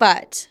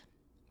 But,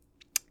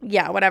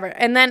 yeah, whatever.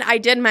 And then I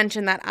did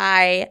mention that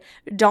I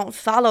don't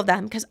follow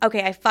them because,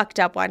 okay, I fucked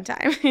up one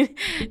time.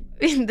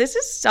 This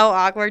is so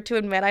awkward to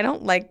admit. I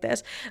don't like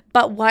this.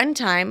 But one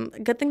time,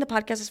 good thing the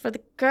podcast is for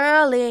the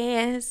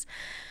girlies.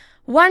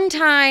 One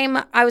time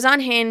I was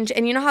on Hinge,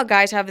 and you know how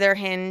guys have their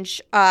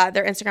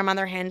Instagram on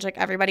their Hinge, like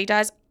everybody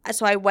does?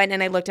 So I went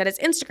and I looked at his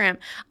Instagram.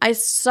 I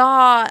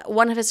saw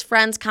one of his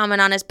friends comment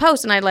on his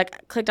post, and I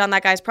like clicked on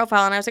that guy's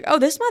profile, and I was like, oh,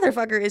 this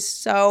motherfucker is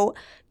so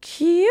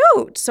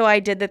cute. So I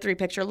did the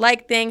 3-picture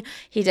like thing.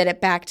 He did it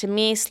back to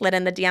me, slid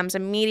in the DMs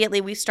immediately.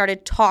 We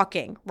started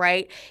talking,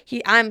 right?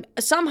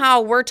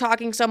 We're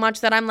talking so much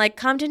that I'm like,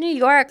 come to New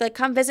York, like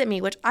come visit me,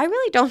 which I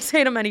really don't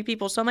say to many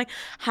people. So I'm like,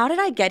 how did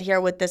I get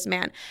here with this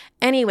man?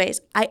 Anyways,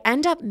 I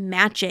end up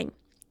matching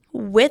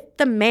with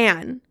the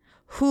man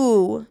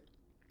who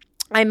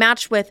I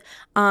matched with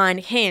on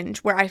Hinge,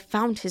 where I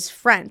found his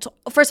friend. So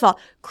first of all,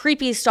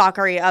 creepy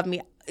stalkery of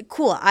me.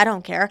 Cool, I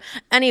don't care.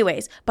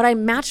 Anyways, but I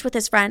matched with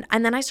his friend,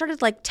 and then I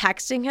started like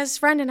texting his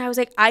friend, and I was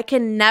like, I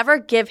can never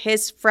give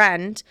his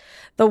friend,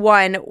 the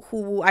one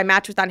who I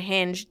matched with on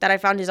Hinge that I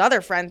found his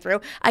other friend through,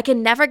 I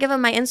can never give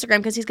him my Instagram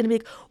because he's going to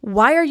be like,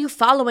 why are you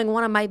following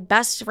one of my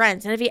best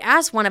friends? And if he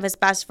asks one of his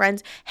best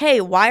friends, hey,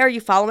 why are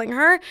you following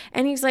her?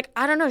 And he's like,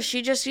 I don't know,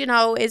 she just,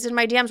 is in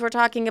my DMs. We're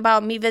talking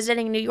about me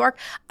visiting New York.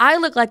 I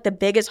look like the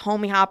biggest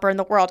homie hopper in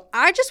the world.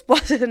 I just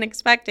wasn't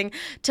expecting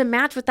to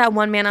match with that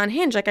one man on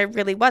Hinge. Like I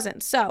really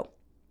wasn't. So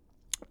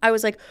I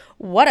was like,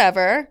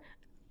 whatever.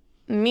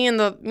 Me and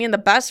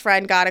the best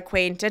friend got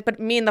acquainted, but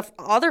me and the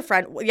other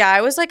friend, yeah,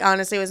 I was like,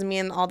 honestly, it was me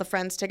and all the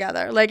friends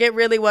together. Like it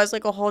really was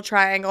like a whole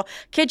triangle.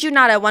 Kid you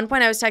not, at one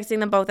point I was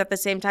texting them both at the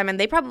same time and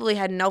they probably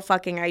had no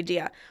fucking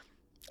idea.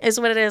 Is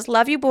what it is.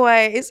 Love you,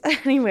 boys.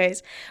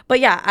 Anyways.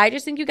 But yeah, I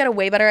just think you get a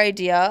way better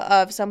idea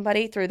of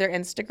somebody through their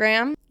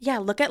Instagram. Yeah,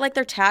 look at like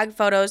their tag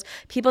photos,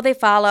 people they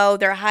follow,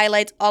 their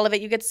highlights, all of it.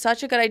 You get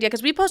such a good idea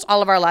because we post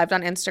all of our lives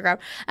on Instagram.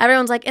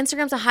 Everyone's like,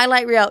 Instagram's a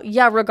highlight reel.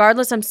 Yeah,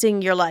 regardless, I'm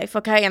seeing your life,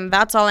 okay? And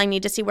that's all I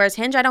need to see. Whereas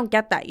Hinge, I don't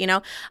get that,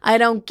 I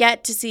don't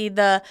get to see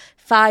the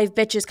 5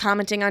 bitches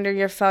commenting under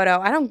your photo.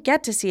 I don't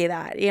get to see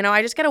that.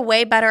 I just get a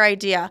way better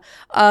idea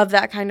of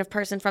that kind of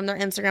person from their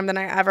Instagram than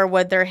I ever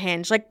would their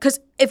Hinge. Like,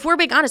 because if we're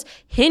being honest,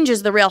 Hinge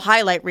is the real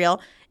highlight reel.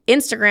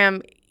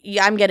 Instagram,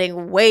 yeah, I'm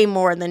getting way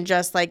more than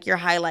just like your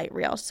highlight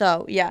reel.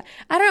 So yeah,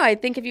 I don't know. I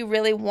think if you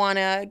really want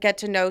to get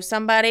to know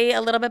somebody a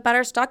little bit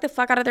better, stalk the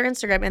fuck out of their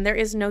Instagram. And there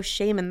is no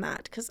shame in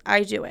that because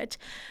I do it.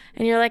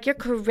 And you're like, you're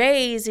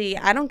crazy.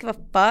 I don't give a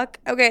fuck.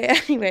 Okay,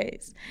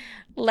 anyways,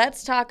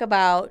 let's talk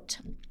about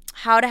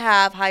how to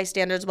have high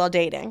standards while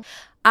dating.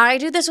 I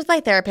do this with my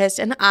therapist,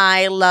 and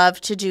I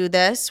love to do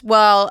this.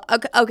 Well,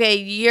 okay, a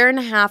year and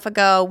a half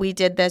ago, we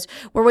did this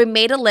where we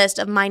made a list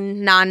of my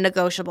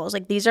non-negotiables.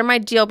 Like, these are my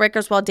deal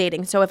breakers while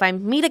dating. So if I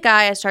meet a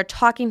guy, I start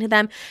talking to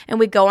them, and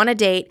we go on a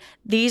date,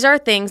 these are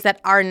things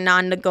that are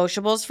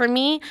non-negotiables for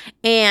me,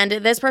 and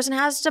this person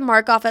has to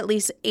mark off at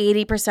least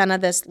 80%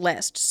 of this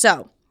list.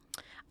 So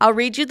I'll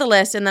read you the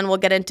list, and then we'll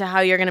get into how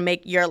you're going to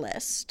make your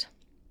list.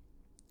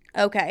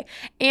 Okay.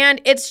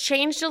 And it's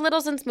changed a little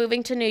since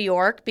moving to New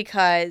York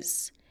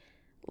because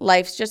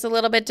life's just a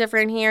little bit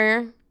different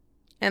here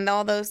and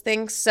all those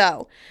things.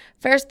 So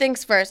first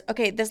things first.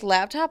 Okay, this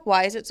laptop,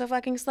 why is it so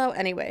fucking slow?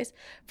 Anyways,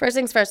 first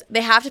things first.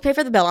 They have to pay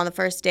for the bill on the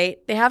first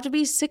date. They have to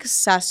be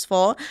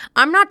successful.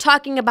 I'm not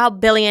talking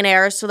about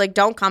billionaires, so like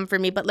don't come for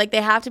me, but like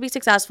they have to be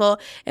successful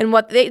in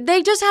what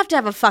they just have to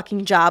have a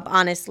fucking job,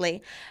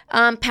 honestly.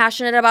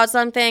 Passionate about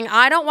something.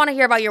 I don't want to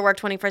hear about your work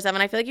 24/7.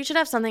 I feel like you should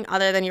have something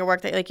other than your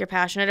work that like you're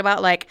passionate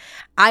about. Like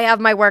I have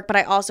my work, but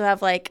I also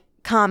have like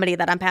comedy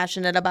that I'm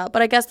passionate about.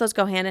 But I guess those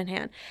go hand in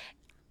hand.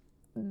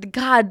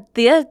 God,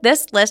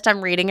 this list,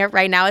 I'm reading it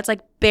right now. It's like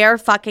bare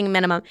fucking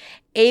minimum.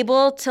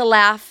 Able to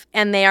laugh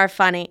and they are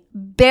funny.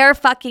 Bare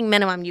fucking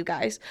minimum, you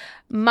guys.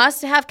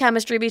 Must have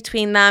chemistry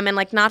between them and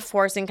like not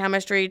forcing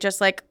chemistry.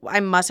 Just like I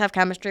must have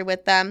chemistry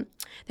with them.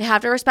 They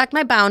have to respect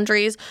my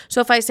boundaries.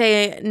 So if I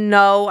say,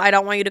 no, I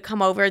don't want you to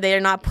come over, they are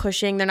not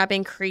pushing. They're not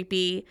being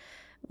creepy.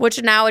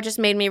 Which now it just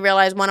made me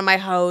realize one of my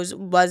hoes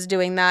was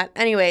doing that.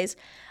 Anyways,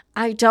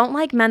 I don't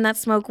like men that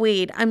smoke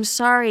weed. I'm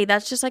sorry.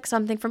 That's just like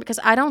something for me because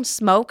I don't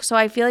smoke. So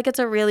I feel like it's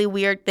a really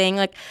weird thing.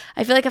 Like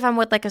I feel like if I'm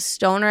with like a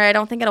stoner, I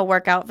don't think it'll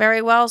work out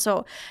very well.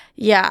 So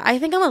yeah, I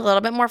think I'm a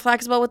little bit more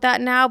flexible with that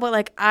now. But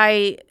like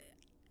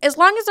as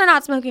long as they're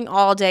not smoking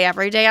all day,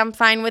 every day, I'm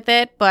fine with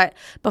it. But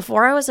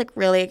before I was like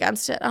really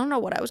against it. I don't know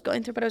what I was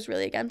going through, but I was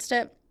really against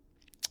it.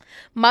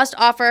 Must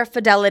offer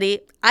fidelity.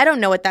 I don't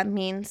know what that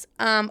means.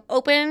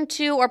 Open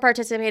to or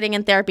participating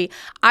in therapy.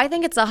 I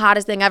think it's the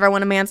hottest thing ever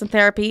when a man's in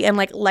therapy and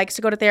like likes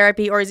to go to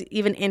therapy or is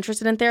even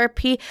interested in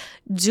therapy.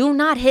 Do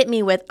not hit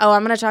me with, oh,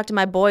 I'm going to talk to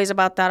my boys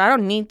about that. I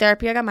don't need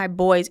therapy. I got my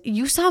boys.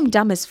 You sound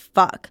dumb as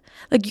fuck.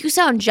 Like you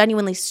sound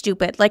genuinely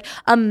stupid. Like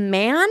a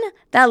man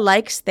that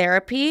likes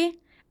therapy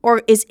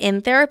or is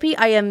in therapy,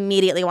 I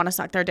immediately want to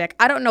suck their dick.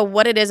 I don't know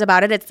what it is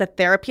about it. It's the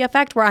therapy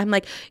effect where I'm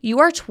like, you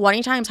are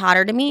 20 times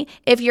hotter to me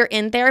if you're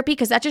in therapy,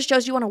 because that just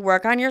shows you want to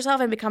work on yourself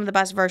and become the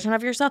best version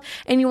of yourself,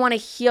 and you want to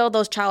heal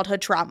those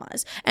childhood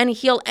traumas and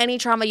heal any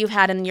trauma you've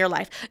had in your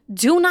life.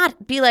 Do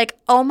not be like,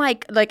 oh my,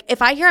 like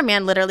if I hear a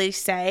man literally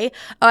say,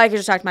 oh, I could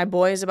just talk to my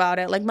boys about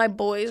it. Like my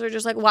boys are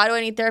just like, why do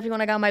I need therapy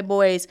when I got my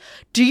boys?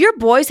 Do your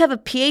boys have a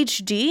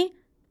PhD?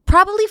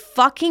 Probably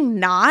fucking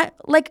not.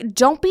 Like,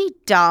 don't be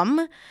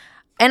dumb.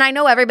 And I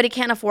know everybody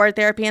can't afford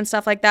therapy and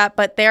stuff like that,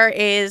 but there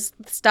is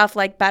stuff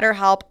like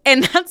BetterHelp,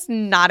 and that's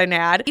not an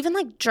ad. Even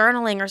like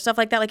journaling or stuff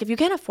like that. Like if you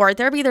can't afford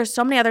therapy, there's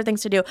so many other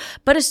things to do.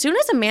 But as soon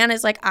as a man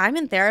is like, I'm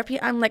in therapy,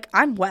 I'm like,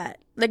 I'm wet.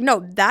 Like, no,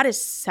 that is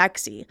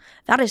sexy.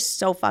 That is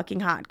so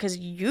fucking hot because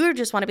you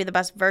just want to be the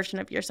best version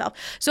of yourself.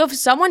 So if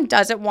someone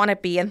doesn't want to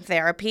be in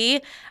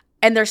therapy,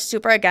 and they're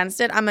super against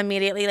it, I'm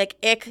immediately like,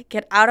 ick,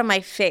 get out of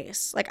my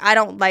face. Like, I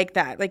don't like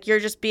that. Like, you're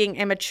just being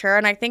immature.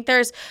 And I think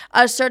there's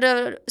a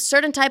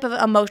certain type of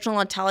emotional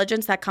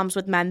intelligence that comes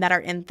with men that are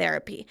in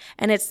therapy.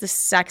 And it's the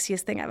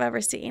sexiest thing I've ever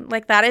seen.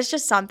 Like, that is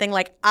just something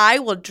like I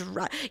will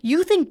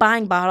you think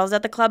buying bottles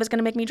at the club is going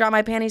to make me drop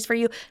my panties for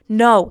you?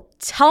 No.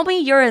 Tell me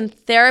you're in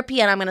therapy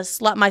and I'm going to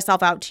slut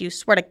myself out to you.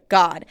 Swear to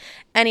God.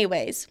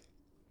 Anyways,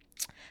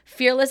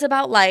 fearless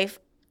about life.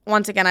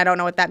 Once again, I don't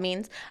know what that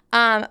means.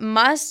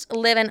 Must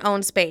live and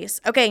own space.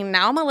 Okay,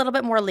 now I'm a little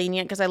bit more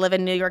lenient because I live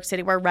in New York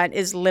City where rent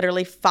is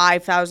literally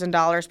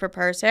 $5,000 per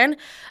person.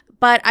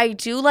 But I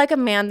do like a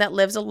man that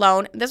lives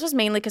alone. This was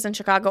mainly because in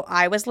Chicago,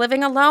 I was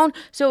living alone.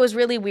 So it was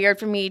really weird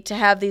for me to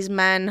have these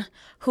men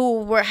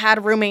who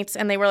had roommates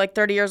and they were like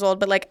 30 years old.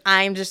 But like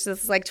I'm just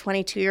this like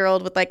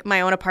 22-year-old with like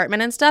my own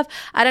apartment and stuff.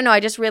 I don't know.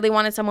 I just really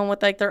wanted someone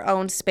with like their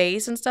own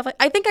space and stuff.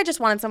 I think I just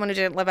wanted someone who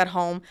didn't live at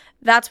home.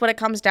 That's what it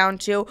comes down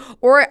to.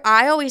 Or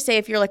I always say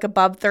if you're like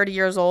above 30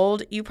 years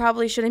old, you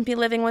probably shouldn't be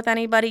living with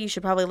anybody. You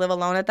should probably live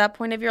alone at that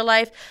point of your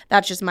life.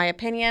 That's just my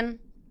opinion.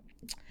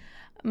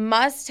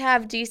 Must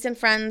have decent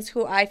friends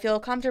who I feel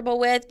comfortable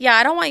with. Yeah,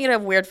 I don't want you to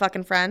have weird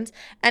fucking friends.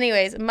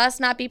 Anyways, must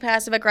not be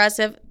passive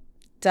aggressive.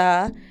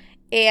 Duh.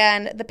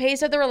 And the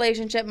pace of the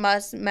relationship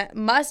must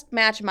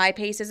match my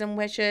paces and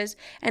wishes.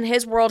 And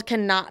his world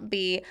cannot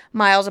be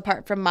miles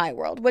apart from my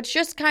world, which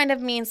just kind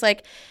of means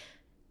like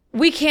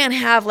we can't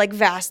have like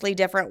vastly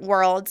different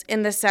worlds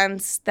in the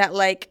sense that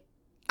like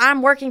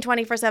I'm working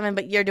 24/7,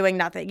 but you're doing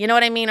nothing. You know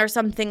what I mean? Or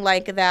something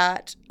like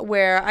that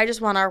where I just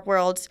want our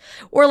worlds,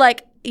 or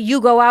like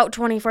you go out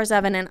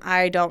 24/7 and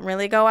I don't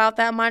really go out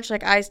that much.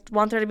 Like I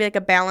want there to be like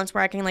a balance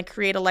where I can like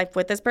create a life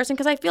with this person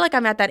because I feel like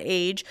I'm at that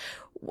age,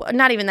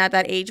 not even at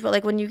that age, but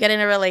like when you get in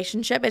a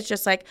relationship, it's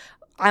just like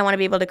I want to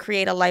be able to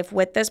create a life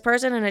with this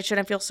person and it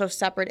shouldn't feel so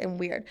separate and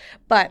weird.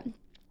 But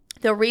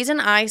the reason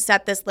I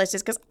set this list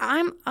is because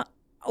I'm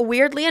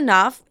weirdly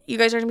enough, you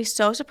guys are going to be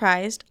so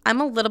surprised. I'm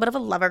a little bit of a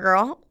lover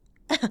girl.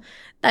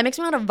 That makes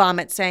me want to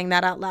vomit saying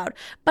that out loud.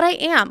 But I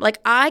am. Like,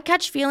 I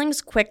catch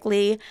feelings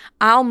quickly.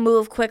 I'll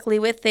move quickly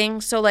with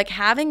things. So, like,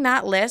 having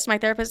that list, my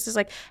therapist is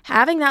like,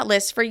 having that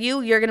list for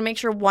you, you're going to make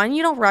sure, one,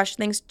 you don't rush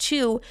things.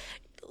 Two,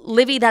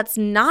 Livy that's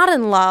not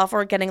in love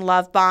or getting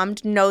love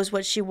bombed knows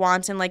what she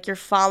wants and like you're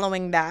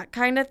following that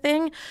kind of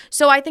thing.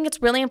 So I think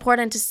it's really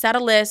important to set a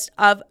list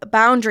of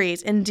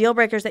boundaries and deal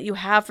breakers that you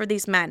have for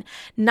these men.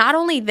 Not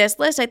only this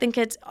list, I think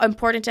it's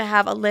important to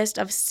have a list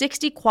of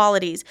 60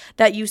 qualities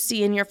that you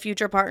see in your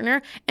future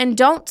partner, and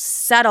don't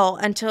settle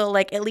until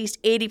like at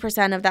least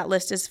 80% of that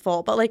list is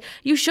full. But like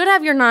you should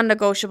have your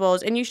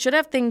non-negotiables and you should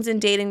have things in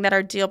dating that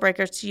are deal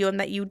breakers to you and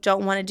that you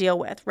don't want to deal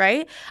with,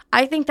 right?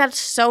 I think that's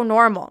so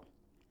normal.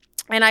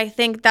 And I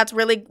think that's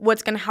really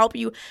what's going to help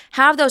you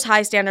have those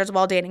high standards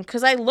while dating.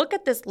 Because I look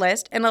at this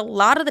list and a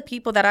lot of the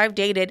people that I've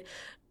dated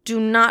do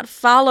not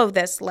follow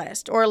this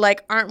list or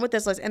like aren't with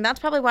this list. And that's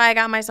probably why I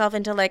got myself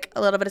into like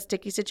a little bit of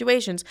sticky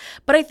situations.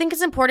 But I think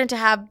it's important to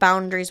have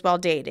boundaries while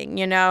dating,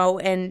 you know,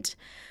 and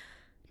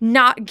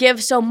not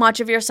give so much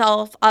of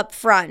yourself up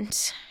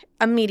front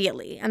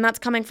immediately. And that's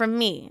coming from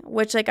me,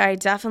 which like I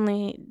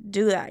definitely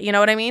do that. You know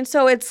what I mean?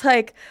 So it's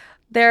like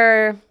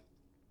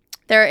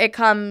it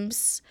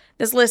comes.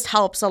 This list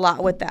helps a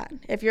lot with that.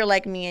 If you're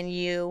like me and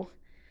you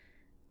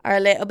are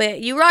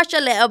you rush a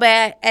little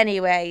bit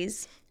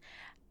anyways.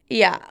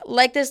 Yeah,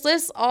 like this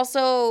list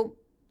also,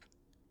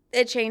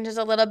 it changes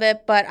a little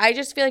bit, but I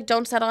just feel like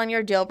don't settle on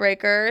your deal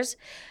breakers.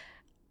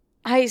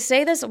 I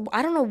say this,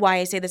 I don't know why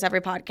I say this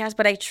every podcast,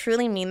 but I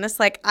truly mean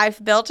this. Like,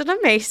 I've built an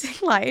amazing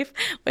life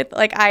with,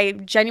 like, I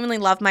genuinely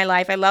love my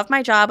life. I love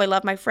my job. I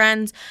love my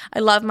friends. I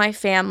love my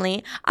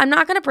family. I'm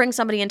not going to bring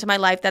somebody into my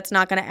life that's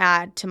not going to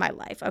add to my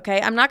life,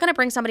 okay? I'm not going to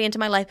bring somebody into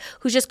my life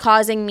who's just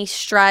causing me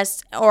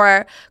stress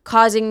or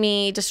causing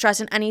me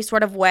distress in any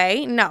sort of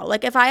way. No,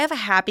 like, if I have a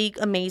happy,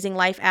 amazing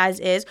life as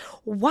is,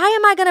 why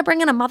am I going to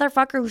bring in a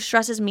motherfucker who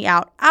stresses me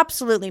out?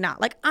 Absolutely not.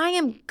 Like, I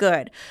am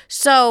good.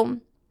 So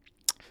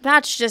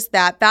that's just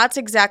that. That's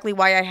exactly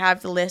why I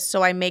have the list.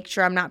 So I make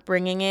sure I'm not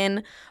bringing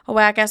in a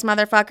whack ass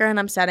motherfucker, and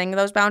I'm setting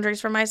those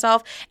boundaries for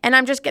myself. And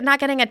I'm just not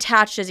getting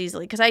attached as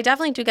easily, because I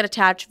definitely do get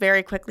attached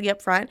very quickly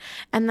up front.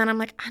 And then I'm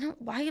like,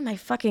 why am I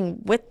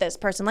fucking with this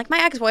person? Like my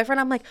ex-boyfriend,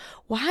 I'm like,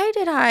 why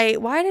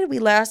did we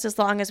last as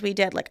long as we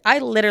did? Like, I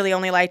literally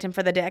only liked him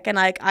for the dick, and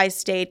like I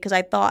stayed because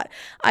I thought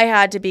I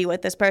had to be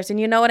with this person.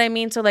 You know what I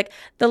mean? So like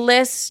the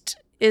list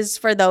is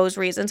for those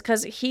reasons,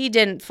 because he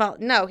didn't follow.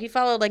 No, he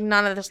followed like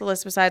none of this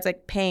list besides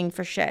like paying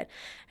for shit,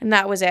 and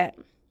that was it.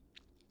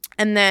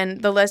 And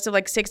then the list of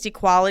like 60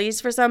 qualities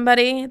for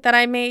somebody that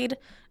I made,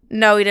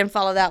 no, he didn't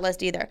follow that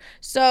list either.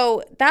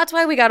 So that's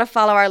why we got to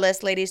follow our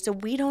list, ladies, so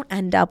we don't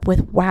end up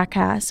with whack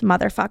ass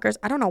motherfuckers.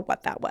 I don't know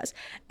what that was.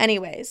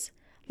 Anyways,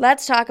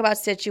 let's talk about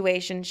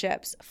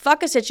situationships.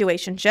 Fuck a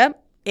situationship.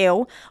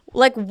 Ew.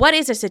 Like, what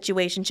is a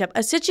situationship?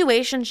 A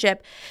situationship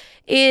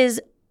is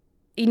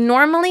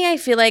normally, I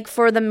feel like,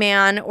 for the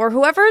man or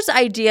whoever's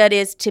idea it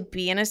is to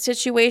be in a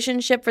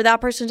situationship, for that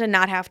person to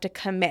not have to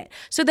commit.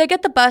 So they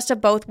get the best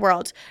of both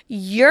worlds.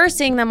 You're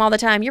seeing them all the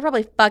time. You're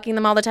probably fucking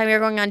them all the time. You're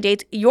going on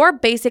dates. You're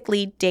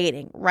basically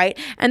dating, right?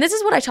 And this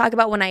is what I talk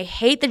about when I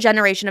hate the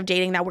generation of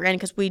dating that we're in,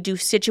 because we do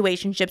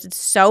situationships. It's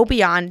so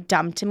beyond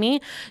dumb to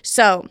me.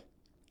 So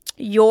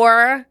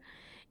you're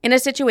in a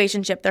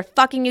situationship, they're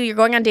fucking you, you're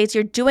going on dates,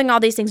 you're doing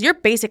all these things, you're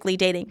basically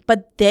dating,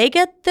 but they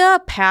get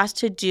the pass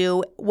to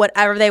do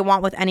whatever they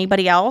want with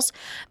anybody else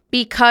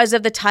because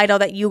of the title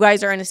that you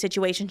guys are in a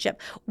situationship.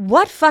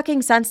 What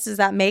fucking sense does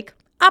that make?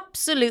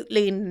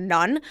 Absolutely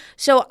none.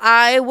 So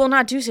I will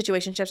not do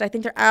situationships. I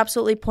think they're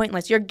absolutely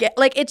pointless.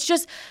 It's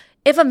just,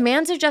 if a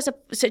man suggests a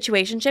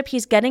situationship,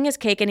 he's getting his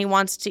cake and he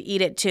wants to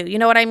eat it too. You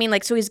know what I mean?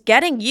 Like, so he's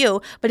getting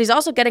you, but he's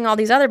also getting all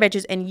these other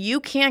bitches, and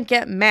you can't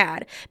get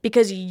mad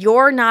because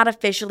you're not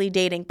officially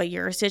dating, but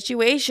you're a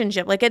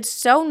situationship. Like, it's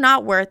so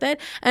not worth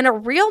it. And a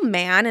real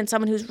man and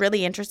someone who's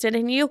really interested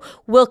in you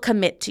will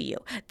commit to you.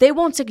 They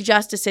won't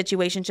suggest a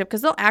situationship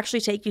because they'll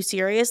actually take you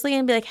seriously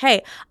and be like,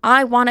 hey,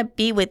 I want to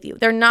be with you.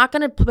 They're not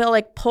going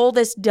to pull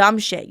this dumb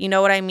shit. You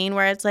know what I mean?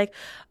 Where it's like,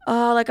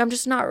 oh, like, I'm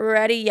just not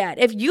ready yet.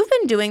 If you've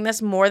been doing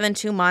this more than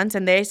 2 months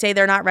and they say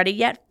they're not ready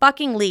yet,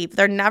 fucking leave.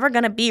 They're never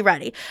going to be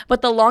ready.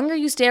 But the longer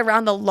you stay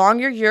around, the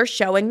longer you're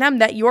showing them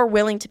that you're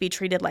willing to be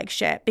treated like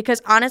shit.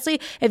 Because honestly,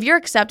 if you're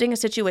accepting a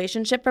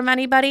situationship from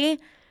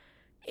anybody,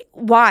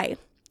 why?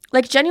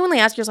 Like, genuinely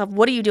ask yourself,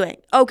 what are you doing?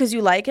 Oh, because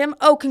you like him?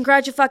 Oh,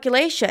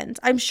 congratulations.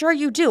 I'm sure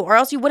you do, or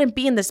else you wouldn't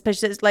be in this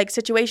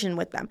situation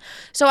with them.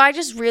 So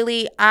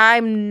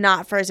I'm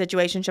not for a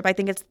situationship. I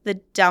think it's the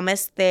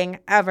dumbest thing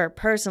ever,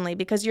 personally,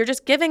 because you're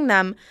just giving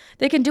them,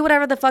 they can do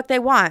whatever the fuck they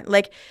want.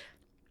 Like,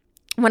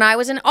 when I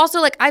was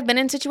I've been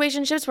in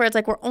situationships where it's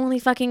like, we're only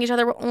fucking each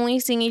other, we're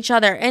only seeing each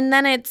other. And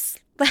then it's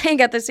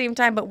like at the same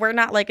time, but we're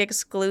not like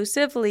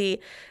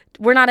exclusively,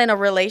 we're not in a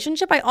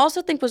relationship. I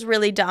also think was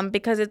really dumb,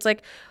 because it's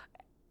like,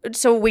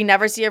 so we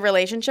never see a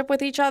relationship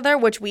with each other,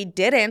 which we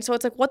didn't. So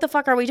it's like, what the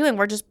fuck are we doing?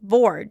 We're just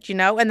bored, you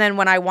know? And then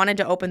when I wanted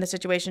to open the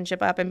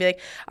situationship up and be like,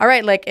 all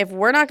right, like, if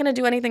we're not going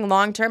to do anything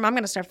long term, I'm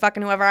going to start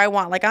fucking whoever I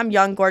want. Like, I'm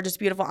young, gorgeous,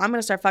 beautiful. I'm going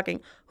to start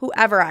fucking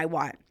whoever I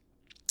want.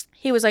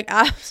 He was like,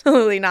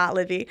 absolutely not,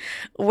 Livy.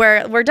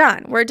 We're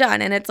done. We're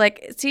done. And it's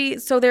like, see,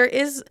 so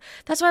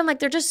that's why I'm like,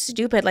 they're just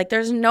stupid. Like,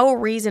 there's no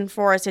reason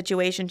for a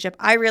situationship.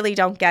 I really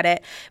don't get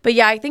it. But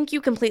yeah, I think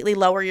you completely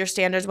lower your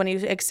standards when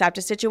you accept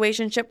a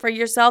situationship for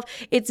yourself.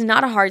 It's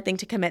not a hard thing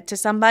to commit to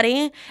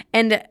somebody.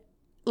 And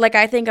like,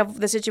 I think of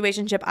the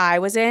situationship I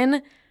was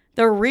in,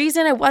 the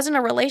reason it wasn't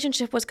a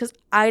relationship was because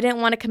I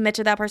didn't want to commit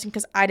to that person,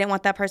 because I didn't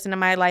want that person in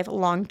my life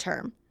long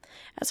term.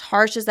 As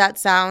harsh as that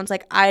sounds,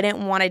 like, I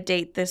didn't want to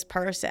date this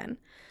person.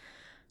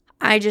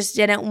 I just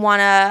didn't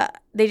want to,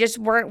 they just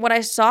weren't what I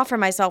saw for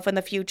myself in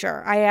the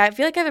future. I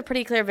feel like I have a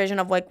pretty clear vision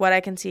of like what I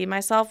can see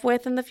myself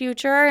with in the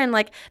future. And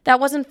like, that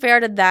wasn't fair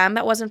to them.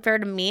 That wasn't fair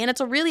to me. And it's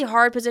a really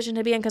hard position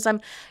to be in, because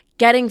I'm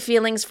getting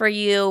feelings for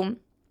you.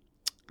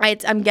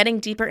 I'm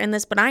getting deeper in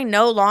this, but I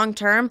know long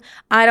term,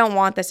 I don't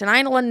want this. And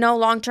I know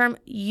long term,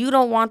 you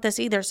don't want this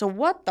either. So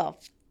what the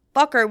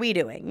fuck are we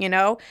doing? You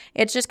know,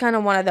 it's just kind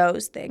of one of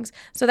those things.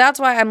 So that's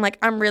why I'm like,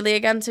 I'm really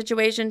against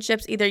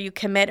situationships. Either you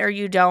commit or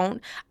you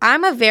don't.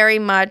 I'm a very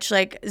much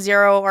like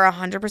 0 or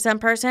 100%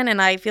 person. And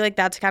I feel like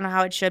that's kind of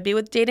how it should be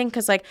with dating.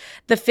 Cause like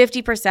the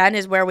 50%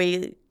 is where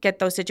we get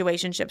those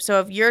situationships. So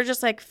if you're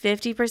just like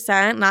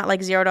 50%, not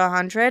like 0 to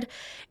 100,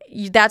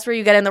 that's where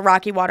you get in the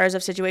rocky waters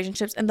of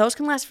situationships, and those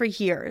can last for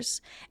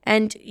years.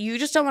 And you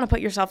just don't want to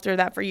put yourself through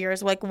that for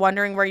years, like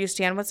wondering where you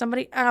stand with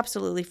somebody.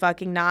 Absolutely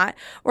fucking not.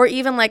 Or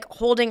even like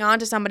holding on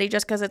to somebody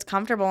just because it's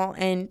comfortable.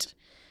 And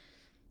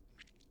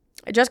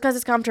just because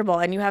it's comfortable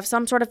and you have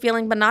some sort of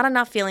feeling, but not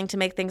enough feeling to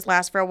make things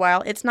last for a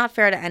while, it's not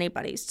fair to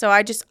anybody. So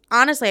I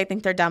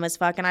think they're dumb as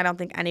fuck, and I don't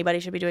think anybody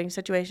should be doing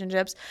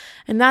situationships.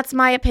 And that's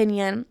my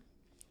opinion.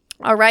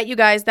 All right, you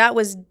guys, that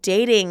was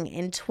dating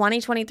in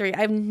 2023.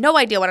 I have no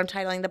idea what I'm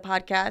titling the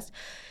podcast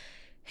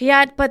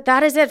yet, but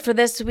that is it for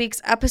this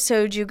week's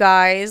episode, you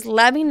guys.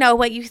 Let me know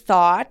what you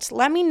thought.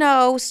 Let me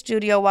know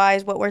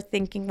studio-wise what we're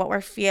thinking, what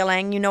we're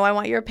feeling. You know I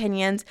want your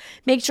opinions.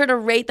 Make sure to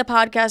rate the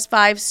podcast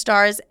 5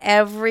 stars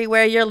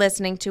everywhere you're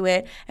listening to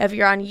it. If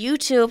you're on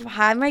YouTube,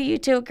 hi my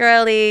YouTube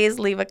girlies,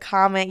 leave a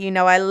comment. You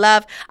know I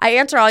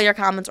answer all your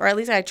comments, or at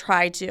least I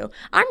try to.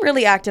 I'm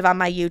really active on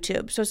my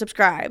YouTube, so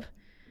subscribe.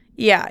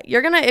 Yeah,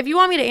 if you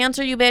want me to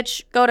answer you,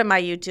 bitch, go to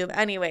my YouTube.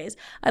 Anyways,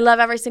 I love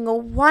every single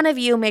one of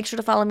you. Make sure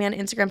to follow me on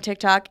Instagram,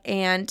 TikTok,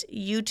 and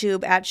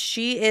YouTube at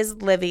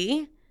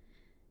SheIsLivy.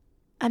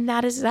 And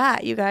that is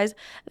that, you guys.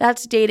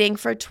 That's dating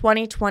for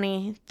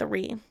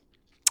 2023.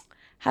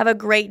 Have a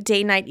great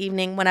day, night,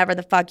 evening, whenever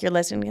the fuck you're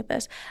listening to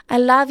this. I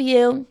love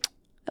you.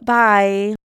 Bye.